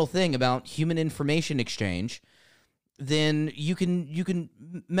fundamental thing about human information exchange, then you can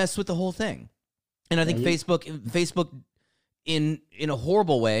mess with the whole thing. And I think Facebook in a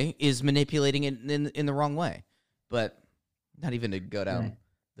horrible way is manipulating it in the wrong way. But not even to go down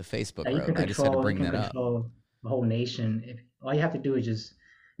the Facebook road. I just had to bring that up. Control the whole nation. All you have to do is just,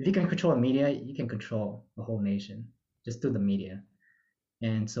 if you can control the media, you can control the whole nation just through the media.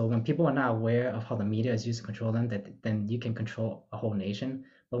 And so when people are not aware of how the media is used to control them, then you can control a whole nation.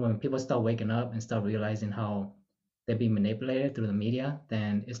 But when people start waking up and start realizing how they're being manipulated through the media,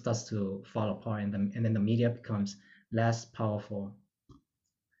 then it starts to fall apart, and then the media becomes less powerful.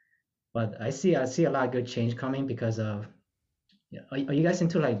 But I see a lot of good change coming because of. Are you guys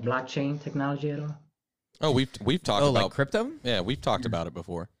into like blockchain technology at all? Oh, we've talked about like crypto. Yeah, we've talked about it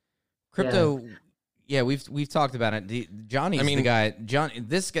before. Crypto. Yeah, we've talked about it. Johnny's the guy.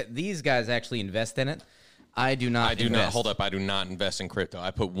 These guys actually invest in it. I do not. Hold up. I do not invest in crypto.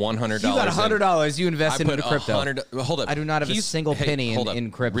 I put $100. You got $100. You invest into crypto. Hold up. I do not have a single penny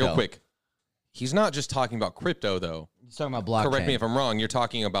in crypto. Real quick. He's not just talking about crypto, though. He's talking about blockchain. Correct me if I'm wrong. You're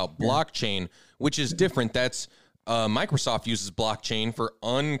talking about blockchain, which is different. That's Microsoft uses blockchain for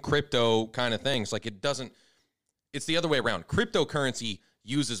uncrypto kind of things. Like it doesn't. It's the other way around. Cryptocurrency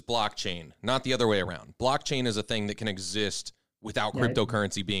uses blockchain, not the other way around. Blockchain is a thing that can exist without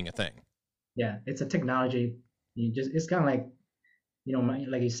cryptocurrency being a thing. Yeah, it's a technology. It's kind of like,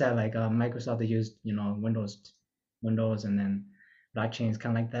 like you said, like Microsoft, they use Windows, and then blockchain is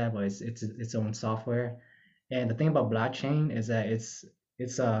kind of like that, but it's its own software. And the thing about blockchain is that it's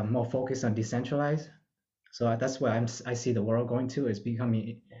more focused on decentralized. So that's where I see the world going to. It's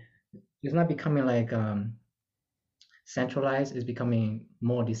not becoming like centralized. It's becoming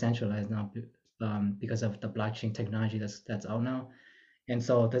more decentralized now because of the blockchain technology that's out now. And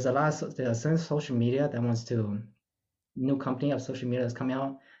so there's a social media that wants to, new company of social media that's coming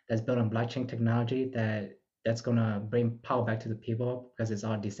out that's built on blockchain technology that's gonna bring power back to the people because it's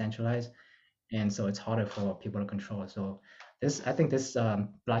all decentralized, and so it's harder for people to control. So I think this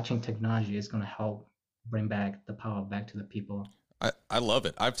blockchain technology is gonna help bring back the power back to the people. I love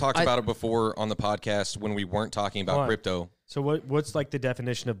it. I've talked about it before on the podcast when we weren't talking about crypto. So what's like the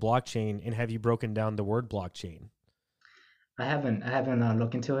definition of blockchain, and have you broken down the word blockchain? I haven't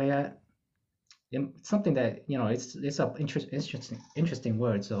looked into it yet. It's something that, you know, it's a interesting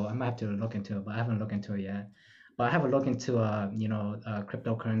word, so I might have to look into it, but I haven't looked into it yet. But I have a look into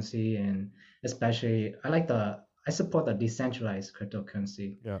cryptocurrency, and especially I support the decentralized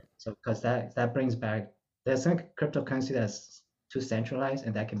cryptocurrency. Yeah. So because that brings back, there's some cryptocurrency that's too centralized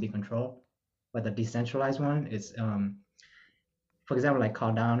and that can be controlled, but the decentralized one is for example, like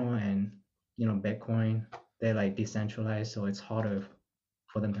Cardano and Bitcoin, they're like decentralized, so it's harder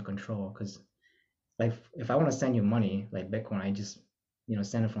for them to control. Because like if I want to send you money like Bitcoin, I just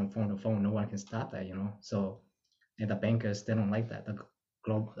send it from phone to phone. No one can stop that, So, and the bankers, they don't like that. The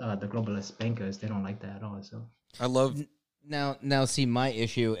globalist bankers, they don't like that at all. So I love now see my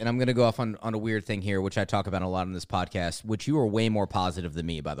issue, and I'm going to go off on a weird thing here, which I talk about a lot on this podcast, which you are way more positive than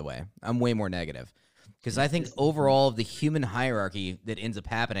me, by the way. I'm way more negative because I think overall the human hierarchy that ends up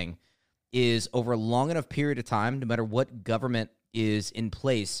happening is over a long enough period of time, no matter what government is in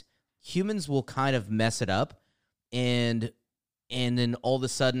place, humans will kind of mess it up and then all of a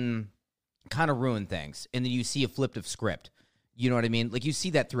sudden kind of ruin things. And then you see a flipped of script. You know what I mean? Like you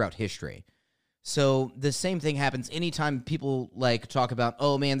see that throughout history. So the same thing happens anytime people like talk about,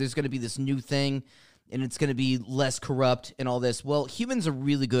 oh man, there's going to be this new thing and it's going to be less corrupt and all this. Well, humans are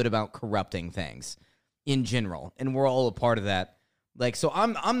really good about corrupting things in general, and we're all a part of that. Like, so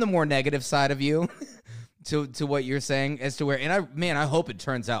I'm the more negative side of you to what you're saying as to where, and I hope it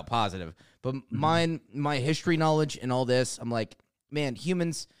turns out positive. But my history knowledge and all this, I'm like, man,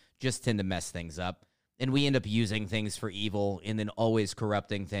 humans just tend to mess things up, and we end up using things for evil and then always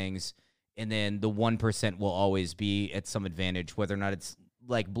corrupting things. And then the 1% will always be at some advantage, whether or not it's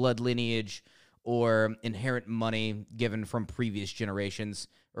like blood lineage or inherent money given from previous generations,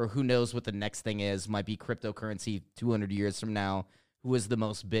 or who knows what the next thing is. Might be cryptocurrency 200 years from now. Who is the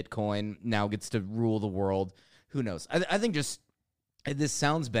most Bitcoin now gets to rule the world. Who knows? I think just this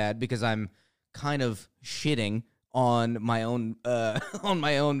sounds bad because I'm kind of shitting on my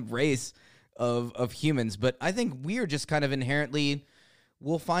own race of humans, but I think we are just kind of inherently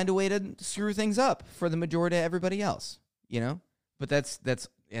will find a way to screw things up for the majority of everybody else, But that's,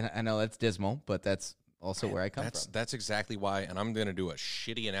 and I know that's dismal, but that's also where I come from. That's exactly why, and I'm going to do a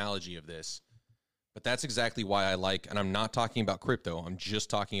shitty analogy of this, but that's exactly why I like, and I'm not talking about crypto, I'm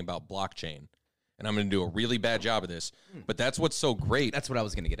just talking about blockchain, and I'm going to do a really bad job of this, but that's what's so great. That's what I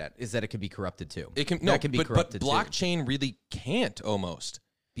was going to get at, is that it can be corrupted too. It can, be corrupted but blockchain really can't almost,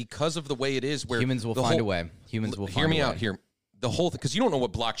 because of the way it is, where humans will find a way. Humans will find a way. Hear me out here. The whole thing, because you don't know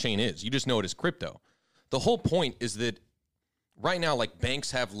what blockchain is. You just know it is crypto. The whole point is that right now, like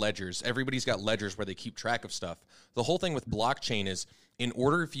banks have ledgers. Everybody's got ledgers where they keep track of stuff. The whole thing with blockchain is in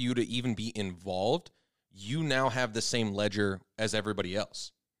order for you to even be involved, you now have the same ledger as everybody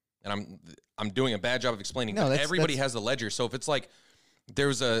else. And I'm doing a bad job of explaining. No, everybody has the ledger. So if it's like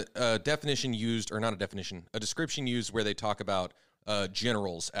there's a definition used, or not a definition, a description used where they talk about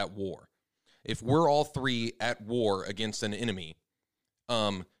generals at war. If we're all three at war against an enemy,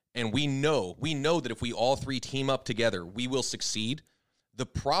 and we know that if we all three team up together, we will succeed. The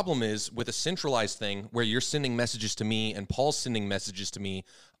problem is with a centralized thing where you're sending messages to me and Paul's sending messages to me,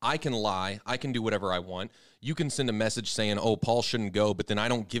 I can lie, I can do whatever I want. You can send a message saying, oh, Paul shouldn't go, but then I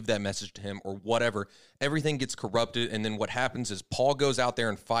don't give that message to him or whatever. Everything gets corrupted, and then what happens is Paul goes out there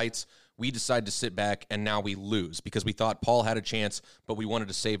and fights. We decide to sit back, and now we lose because we thought Paul had a chance, but we wanted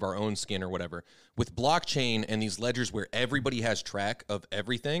to save our own skin or whatever. With blockchain and these ledgers where everybody has track of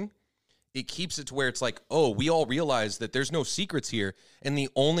everything, it keeps it to where it's like, oh, we all realize that there's no secrets here, and the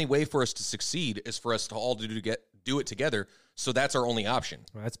only way for us to succeed is for us to all do it together. So that's our only option.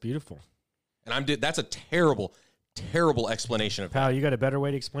 Well, that's beautiful. And that's a terrible, terrible explanation of Pal, you got a better way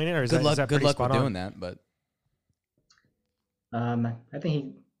to explain it, or is good luck with doing that? But I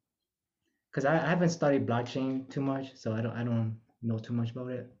think because I haven't studied blockchain too much, so I don't know too much about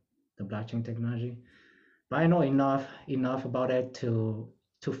it, the blockchain technology. But I know enough about it to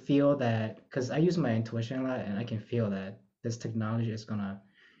feel that, because I use my intuition a lot, and I can feel that this technology is gonna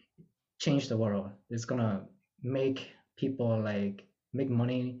change the world. It's gonna make people make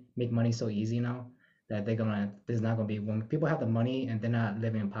money so easy now that there's not gonna be, when people have the money and they're not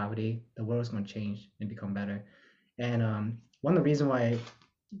living in poverty, the world's gonna change and become better. And one of the reasons why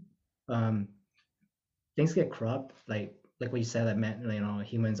things get corrupt, like what you said, that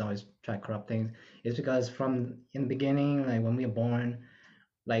humans always try to corrupt things, is because from in the beginning, like when we were born,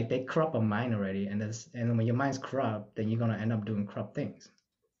 like they corrupt our mind already, and when your mind's corrupt, then you're gonna end up doing corrupt things.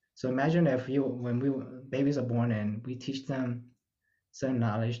 So imagine if when babies are born and we teach them certain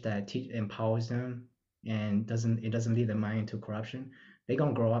knowledge that empowers them and doesn't lead their mind into corruption, they're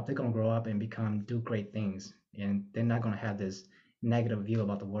gonna grow up. They're gonna grow up and do great things, and they're not gonna have this negative view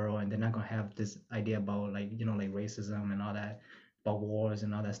about the world, and they're not gonna have this idea about like racism and all that, about wars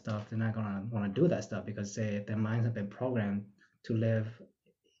and all that stuff. They're not gonna want to do that stuff because their minds have been programmed to live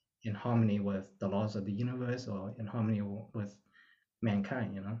in harmony with the laws of the universe or in harmony with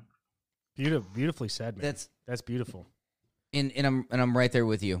mankind. Beautifully said, man. That's beautiful. And I'm right there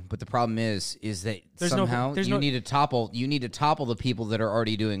with you. But the problem is that somehow you need to topple the people that are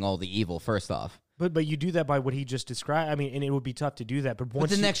already doing all the evil first off. But you do that by what he just described. I mean, and it would be tough to do that. But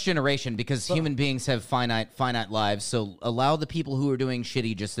the next generation, because human beings have finite lives, so allow the people who are doing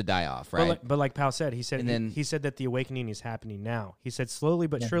shitty just to die off, right? But like Pal said, he said that the awakening is happening now. He said slowly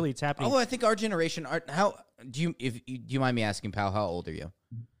but surely it's happening. Oh, I think our generation. Do you mind me asking, Pal? How old are you?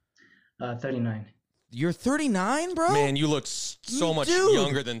 39. You're 39, bro? Man, you look so much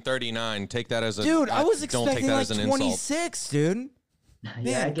younger than 39. Take that as a dude. I was expecting like as an 26, dude. Man,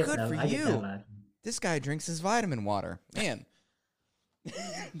 Yeah, good for you. This guy drinks his vitamin water, man.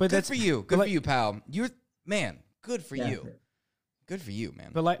 But good for you. Good for you, pal. You're good for you. Good for you,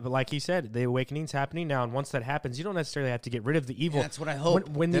 man. But like he said, the awakening's happening now, and once that happens, you don't necessarily have to get rid of the evil. Yeah, that's what I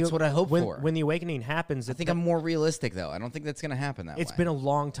hope. That's what I hope for. When the awakening happens, I think I'm more realistic, though. I don't think that's going to happen that way. It's been a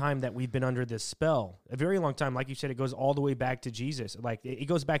long time that we've been under this spell. A very long time. Like you said, it goes all the way back to Jesus. Like it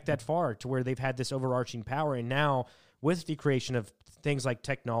goes back that far to where they've had this overarching power, and now with the creation of things like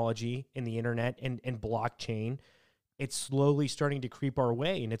technology and the internet and blockchain, it's slowly starting to creep our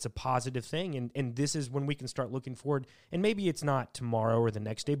way, and it's a positive thing. And this is when we can start looking forward. And maybe it's not tomorrow or the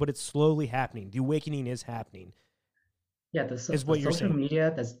next day, but it's slowly happening. The awakening is happening. Yeah, the social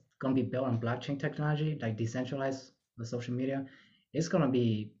media that's going to be built on blockchain technology, like decentralized the social media, it's going to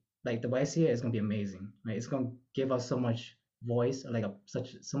be, like the way I see it, it's going to be amazing. Right? It's going to give us so much voice, like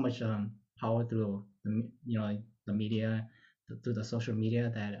so much power through the media, through the social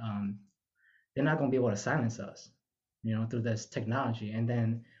media, that they're not going to be able to silence us, through this technology. And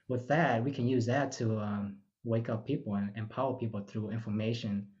then with that, we can use that to wake up people and empower people through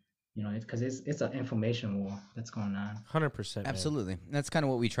information, because it's an information war that's going on. 100%. Absolutely. And that's kind of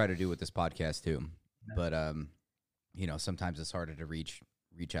what we try to do with this podcast too. But sometimes it's harder to reach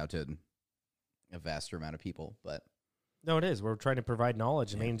out to a vaster amount of people, but no, it is. We're trying to provide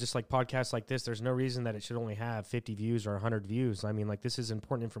knowledge. I mean, just like podcasts like this, there's no reason that it should only have 50 views or 100 views. I mean, like, this is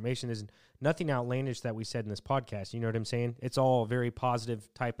important information. There's nothing outlandish that we said in this podcast. You know what I'm saying? It's all very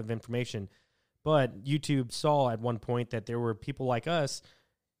positive type of information. But YouTube saw at one point that there were people like us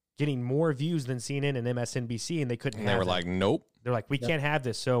getting more views than CNN and MSNBC, and they couldn't. And they were like, nope. They're like, we can't have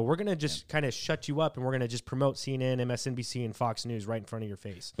this. So we're going to just kind of shut you up, and we're going to just promote CNN, MSNBC, and Fox News right in front of your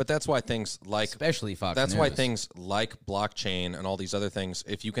face. But that's why things like, especially Fox That's News. why things like blockchain and all these other things,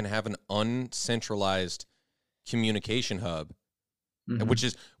 if you can have an uncentralized communication hub, which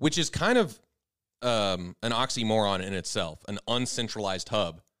is kind of an oxymoron in itself, an uncentralized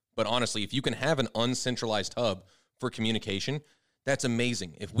hub. But honestly, if you can have an uncentralized hub for communication, that's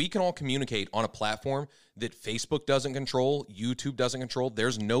amazing. If we can all communicate on a platform that Facebook doesn't control, YouTube doesn't control,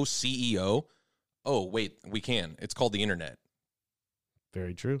 there's no CEO. Oh, wait, we can. It's called the internet.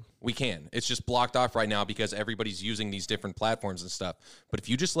 Very true. We can. It's just blocked off right now because everybody's using these different platforms and stuff. But if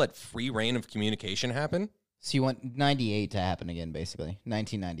you just let free reign of communication happen. So you want 98 to happen again, basically.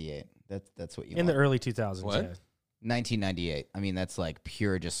 1998. That's what you want. In the early 2000s, what? yeah. 1998. I mean, that's like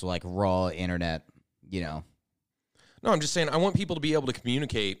pure, just like raw internet, No, I'm just saying I want people to be able to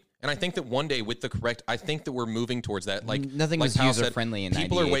communicate, and I think that one day with the correct, I think that we're moving towards that. Like nothing was user friendly in 98.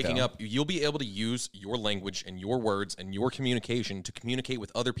 People are waking up. You'll be able to use your language and your words and your communication to communicate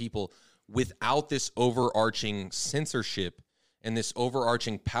with other people without this overarching censorship and this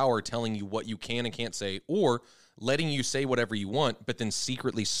overarching power telling you what you can and can't say, or letting you say whatever you want, but then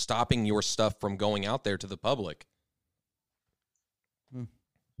secretly stopping your stuff from going out there to the public.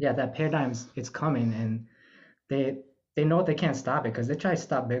 Yeah, that paradigm's it's coming, and they know they can't stop it because they tried to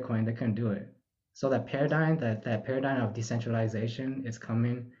stop Bitcoin, they couldn't do it. So that paradigm of decentralization is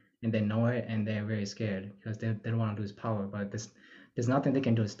coming, and they know it, and they're very scared because they don't want to lose power. But there's nothing they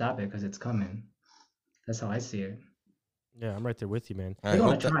can do to stop it because it's coming. That's how I see it. Yeah, I'm right there with you, man. They're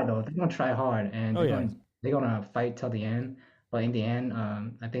gonna try though. They're gonna try hard, and they're gonna fight till the end. But in the end,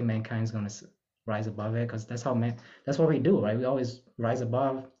 I think mankind's gonna rise above it because that's what we do, right? We always rise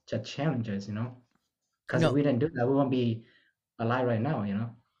above challenges, Because if we didn't do that, we won't be alive right now,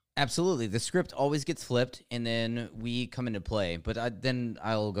 Absolutely. The script always gets flipped, and then we come into play. But then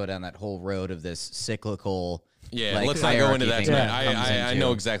I'll go down that whole road of this cyclical Yeah, like, let's not go into that hierarchy thing tonight. that comes I into.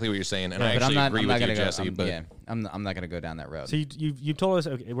 know exactly what you're saying, and I But actually I'm agree not with you, gonna go. Jesse. But I'm not gonna go down that road. So you told us,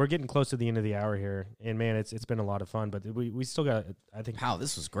 okay, we're getting close to the end of the hour here, and man, it's been a lot of fun, but we still got, I think, Wow,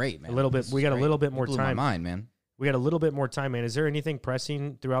 this was great, man. a little bit. This We was got a great. little bit more It blew time. My mind, man. We got a little bit more time, man. Is there anything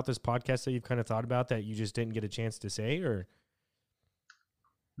pressing throughout this podcast that you've kind of thought about that you just didn't get a chance to say, or?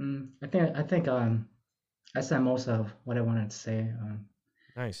 I think I said most of what I wanted to say.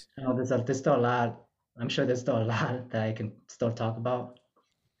 Nice. You know, there's still a lot. I'm sure there's still a lot that I can still talk about,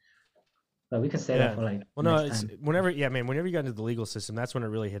 but we can say that for like Well, no, next it's time. whenever you got into the legal system, that's when it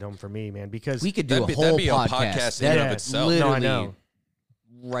really hit home for me, man. Because We could do that'd a whole be a podcast in and of Yeah. itself. No, I Literally know.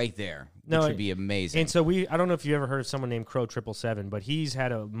 right there. No, Which would be amazing. And so I don't know if you ever heard of someone named Crow 777, but he's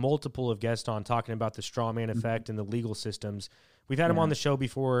had a multiple of guests on talking about the straw man effect and the legal systems. We've had him on the show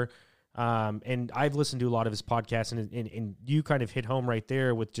before, and I've listened to a lot of his podcasts, and you kind of hit home right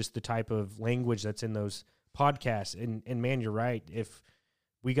there with just the type of language that's in those podcasts. And man, you're right. If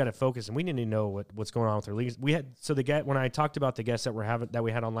we got to focus, and we didn't even know what's going on with our leagues. When I talked about the guests that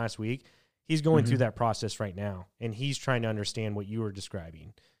we had on last week, he's going through that process right now, and he's trying to understand what you were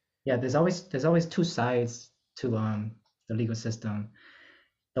describing. Yeah, there's always two sides to the legal system.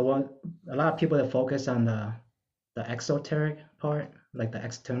 A lot of people that focus on the exoteric part, like the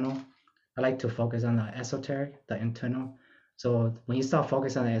external. I like to focus on the esoteric, the internal. So when you start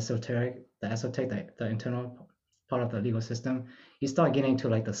focusing on the esoteric, the internal part of the legal system, you start getting into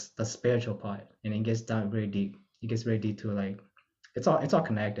like the spiritual part, and it gets down very deep. It gets very deep to like it's all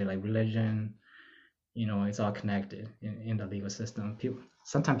connected, like religion. You know, it's all connected in the legal system.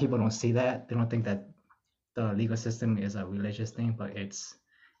 Sometimes people don't see that. They don't think that the legal system is a religious thing, but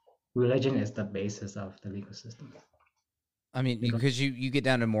religion is the basis of the legal system. I mean, because you get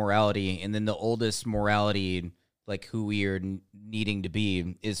down to morality, and then the oldest morality, like who we are needing to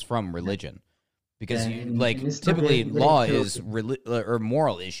be, is from religion, because and it's typically really law true. is or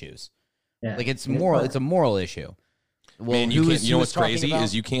moral issues. Yeah. Like it's And moral. It's a moral issue. Well, Man, you who can't. is- You know who what's is talking crazy about-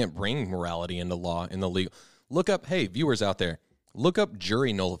 is you can't bring morality into law in the legal. Look up, hey, viewers out there, look up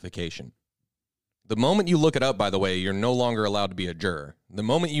jury nullification. The moment you look it up, by the way, you're no longer allowed to be a juror. The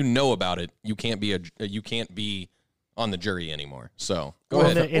moment you know about it, you can't be on the jury anymore. So go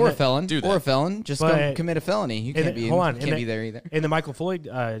Well, ahead. or a felon, Do or that. a felon, just But- go commit a felony. You can't be. hold on, You can't be there either. In the Michael Floyd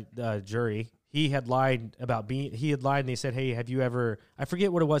jury, he had lied and they said, "Hey, have you ever?" I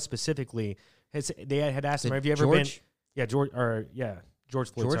forget what it was specifically. They had asked him, "Have you ever been?" George? Yeah, George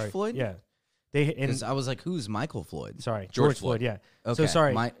Floyd. George sorry. Floyd? Yeah, they and 'Cause I was like, "Who's Michael Floyd?" sorry, George George Floyd. Yeah. So Okay,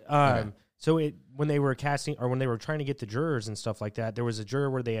 sorry. okay. So when they were casting or when they were trying to get the jurors and stuff like that, there was a juror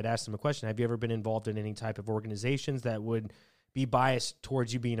where they had asked him a question: "Have you ever been involved in any type of organizations that would be biased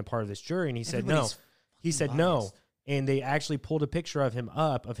towards you being a part of this jury?" And he said no. Everybody's He said no. And they actually pulled a picture of him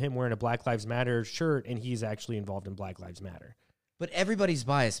wearing a Black Lives Matter shirt, and he's actually involved in Black Lives Matter. But everybody's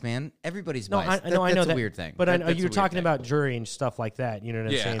biased, man. Everybody's No, biased. I know that's that. a weird thing. But That- I know that's a you're weird talking thing. about jury and stuff like that. You know what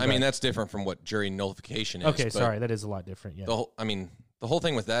I'm Yeah, saying? I mean But- that's different from what jury nullification is. okay. but Sorry, that is a lot different. Yeah. The whole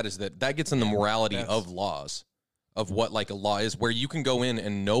thing with that is that gets in the morality of laws, of what like a law is, where you can go in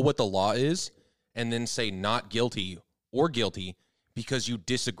and know what the law is, and then say not guilty or guilty because you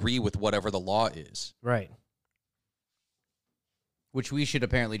disagree with whatever the law is. Right. Which we should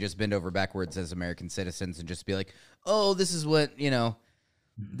apparently just bend over backwards as American citizens and just be like, oh, this is what,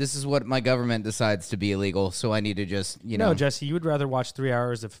 this is what my government decides to be illegal, so I need to just, No, Jesse, you would rather watch 3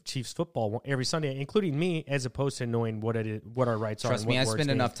 hours of Chiefs football every Sunday, including me, as opposed to knowing what our rights are. Trust and me, what I words spend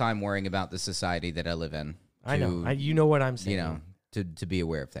mean. enough time worrying about the society that I live in. I know. You know what I'm saying. To be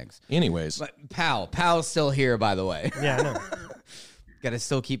aware of things. Anyways, But Pal's still here, by the way. Yeah, I know. Got to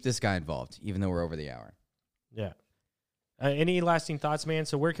still keep this guy involved, even though we're over the hour. Yeah. Any lasting thoughts, man?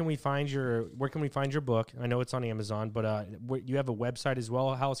 So where can we find your book? I know it's on Amazon, but you have a website as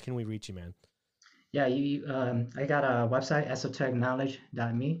well. How else can we reach you, man? Yeah, I got a website,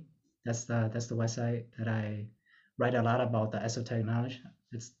 esotericknowledge.me. That's the website that I write a lot about the esoteric knowledge.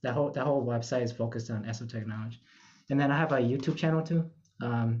 It's that whole website is focused on esoteric knowledge. And then I have a YouTube channel too.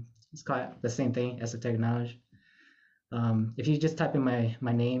 It's called the same thing, esoteric knowledge. If you just type in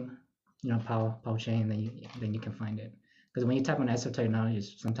my name, Paul Chang, then you can find it. Because when you type in esoteric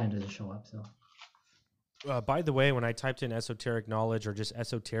knowledge, sometimes it doesn't show up. So. By the way, when I typed in esoteric knowledge or just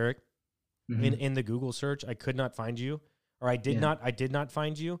esoteric in the Google search, I could not find you, or I did not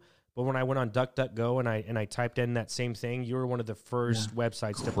find you. But when I went on DuckDuckGo and I typed in that same thing, you were one of the first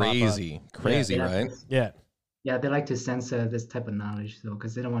websites to pop up. Crazy, right? Yeah. Yeah, they like to censor this type of knowledge, though,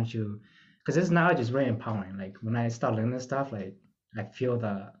 because they don't want you. Because this knowledge is very empowering. Like when I start learning this stuff, like I feel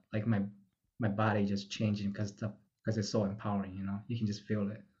my body just changing because it's so empowering. You can just feel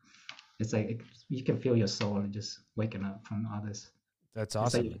it. It's like you can feel your soul just waking up from all this. That's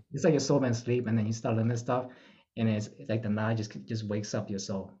awesome. It's like your soul been asleep, and then you start learning stuff, and it's like the knowledge just wakes up your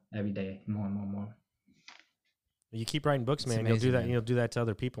soul every day more and more and more. You keep writing books, man. Amazing, you'll do that. man. You'll do that to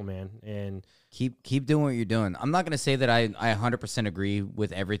other people, man. And keep doing what you're doing. I'm not going to say that I 100% agree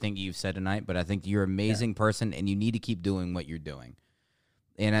with everything you've said tonight, but I think you're an amazing person, and you need to keep doing what you're doing.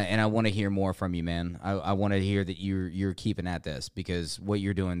 And I want to hear more from you, man. I want to hear that you're keeping at this, because what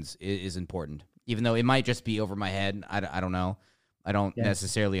you're doing is important. Even though it might just be over my head, I don't know. I don't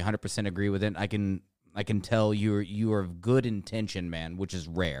necessarily 100% agree with it. I can tell you are of good intention, man, which is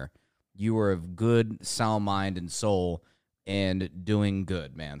rare. You are of good, sound mind and soul, and doing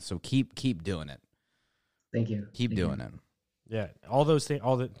good, man. So keep doing it. Thank you. Keep doing it. yeah, all those things,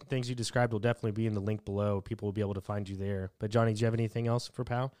 all the things you described will definitely be in the link below. People will be able to find you there. But Johnny, do you have anything else for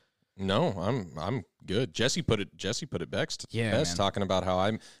Pal? No, I'm good. Jesse put it best. Yeah, best man. talking about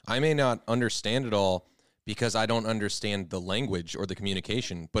how I may not understand it all because I don't understand the language or the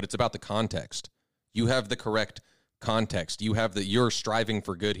communication, but it's about the context. You have the correct context. You're striving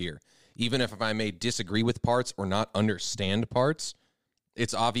for good here. Even if I may disagree with parts or not understand parts,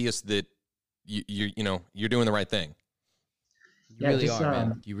 it's obvious that you're doing the right thing. You really are,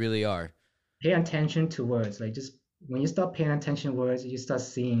 man. You really are. Pay attention to words. Like, just when you start paying attention to words, you start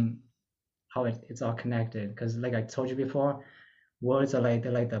seeing how it's all connected. Because like I told you before, words are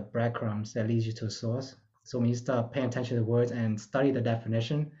they're like the breadcrumbs that leads you to a source. So when you start paying attention to words and study the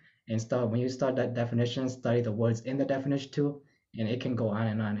definition, when you start that definition, study the words in the definition too, and it can go on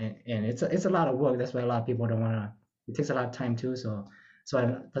and on. And it's a lot of work. That's why a lot of people don't want to. It takes a lot of time too. So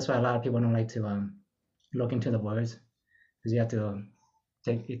that's why a lot of people don't like to look into the words, because you have to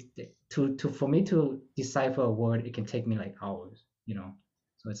take it for me to decipher a word. It can take me like hours,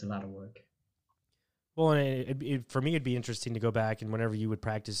 So it's a lot of work. Well, and for me, it'd be interesting to go back and whenever you would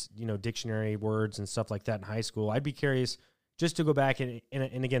practice, dictionary words and stuff like that in high school, I'd be curious just to go back and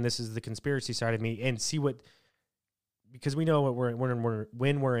again, this is the conspiracy side of me, and see because we know when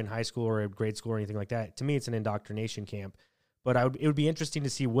we're in high school or grade school or anything like that. To me, it's an indoctrination camp. But it would be interesting to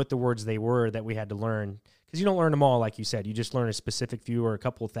see what the words they were that we had to learn, because you don't learn them all, like you said. You just learn a specific few or a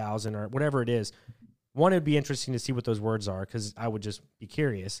couple of thousand or whatever it is. One, it'd be interesting to see what those words are, because I would just be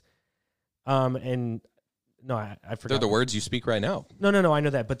curious. And no, I forgot. They're the words you speak right now. No, I know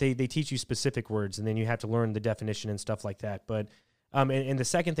that, but they teach you specific words, and then you have to learn the definition and stuff like that. But and the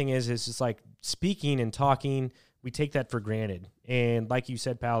second thing is just like speaking and talking, we take that for granted. And like you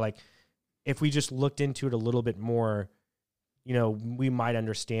said, Pal, like if we just looked into it a little bit more, we might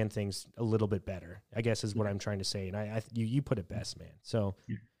understand things a little bit better, I guess is what I'm trying to say. And you put it best, man. So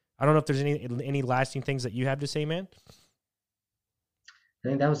I don't know if there's any lasting things that you have to say, man. I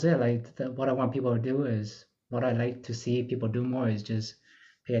think that was it. Like what I want people to do is, what I like to see people do more is just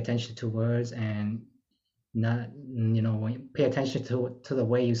pay attention to words, and not, pay attention to the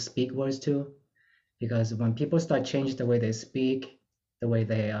way you speak words too. Because when people start changing the way they speak, the way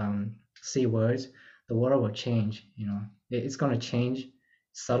they see words, the world will change. It's going to change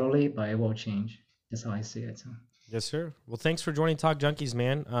subtly, but it will change. That's how I see it. So. Yes, sir. Well, thanks for joining Talk Junkies,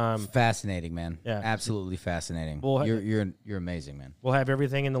 man. Fascinating, man. Yeah, absolutely fascinating. Well, you're amazing, man. We'll have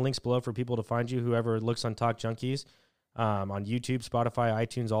everything in the links below for people to find you. Whoever looks on Talk Junkies, on YouTube, Spotify,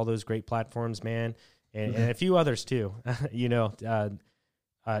 iTunes, all those great platforms, man, and a few others too.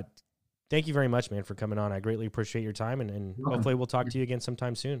 Thank you very much, man, for coming on. I greatly appreciate your time, and hopefully we'll talk to you again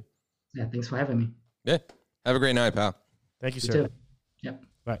sometime soon. Yeah, thanks for having me. Yeah. Have a great night, pal. Thank you, You sir. too. Yep.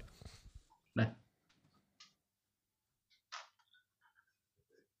 Bye. Bye.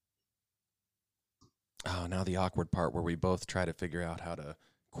 Oh, now the awkward part where we both try to figure out how to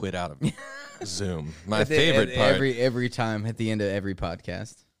quit out of Zoom. My favorite part. Every time at the end of every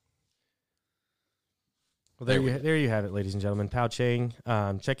podcast. Well, there you have it, ladies and gentlemen. Pao Chang.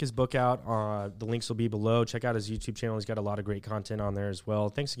 Check his book out. The links will be below. Check out his YouTube channel. He's got a lot of great content on there as well.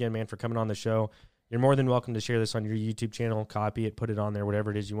 Thanks again, man, for coming on the show. You're more than welcome to share this on your YouTube channel, copy it, put it on there,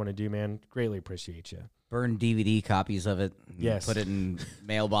 whatever it is you want to do, man. Greatly appreciate you. Burn DVD copies of it. Yes. Put it in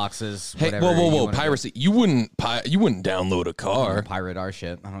mailboxes. Hey, whatever whoa! Piracy. You wouldn't download a car. Pirate our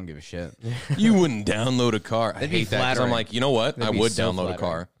shit. I don't give a shit. You wouldn't download a car. I That'd be hate that, 'cause I'm flattering. like, you know what? That'd I be would so download a flattering.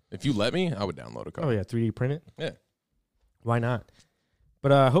 car. If you let me, I would download a car. Oh, yeah, 3D print it? Yeah. Why not?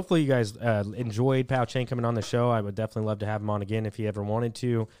 But hopefully you guys enjoyed Pao Chang coming on the show. I would definitely love to have him on again if he ever wanted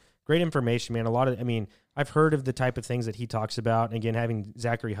to. Great information, man. I've heard of the type of things that he talks about. And again, having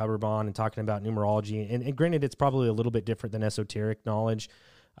Zachary Hubbard on and talking about numerology. And granted, it's probably a little bit different than esoteric knowledge.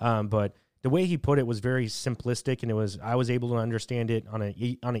 But the way he put it was very simplistic, and I was able to understand it on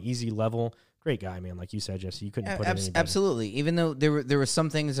an easy level great guy, man. Like you said, Jesse, you couldn't put it any better. Absolutely. Even though there were some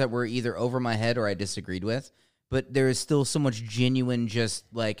things that were either over my head or I disagreed with, but there is still so much genuine, just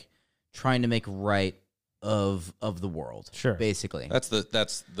like trying to make right of the world. Sure, basically. That's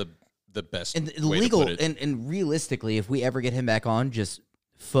the best and way legal to put it. and realistically, if we ever get him back on, just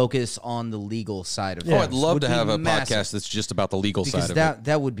focus on the legal side of Oh, things. I'd love Would to be have a massive, podcast that's just about the legal because side of it.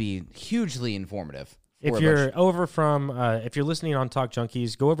 that would be hugely informative. If you're over from, if you're listening on Talk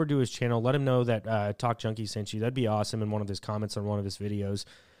Junkies, go over to his channel. Let him know that Talk Junkies sent you. That'd be awesome in one of his comments on one of his videos,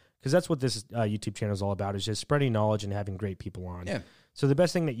 because that's what this YouTube channel is all about, is just spreading knowledge and having great people on. Yeah. So the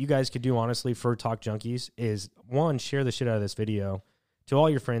best thing that you guys could do, honestly, for Talk Junkies is, one, share the shit out of this video to all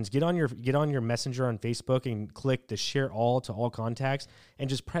your friends. Get on your messenger on Facebook and click the share all to all contacts, and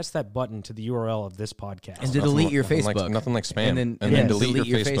just press that button to the URL of this podcast. And to delete your Nothing Facebook. nothing like spam. And then delete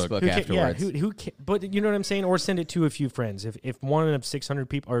your Facebook. afterwards. But you know what I'm saying? Or send it to a few friends. If one of 600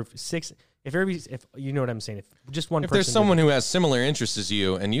 people, or if you know what I'm saying, if just one If person. there's someone who has similar interests as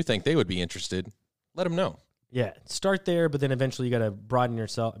you and you think they would be interested, let them know. Yeah, start there, but then eventually you got to broaden your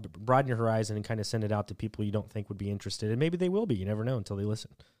horizon, and kind of send it out to people you don't think would be interested, and maybe they will be. You never know until they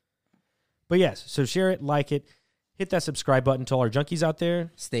listen. But yes, so share it, like it, hit that subscribe button to all our junkies out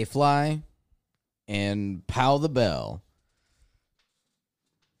there. Stay fly and pow the bell.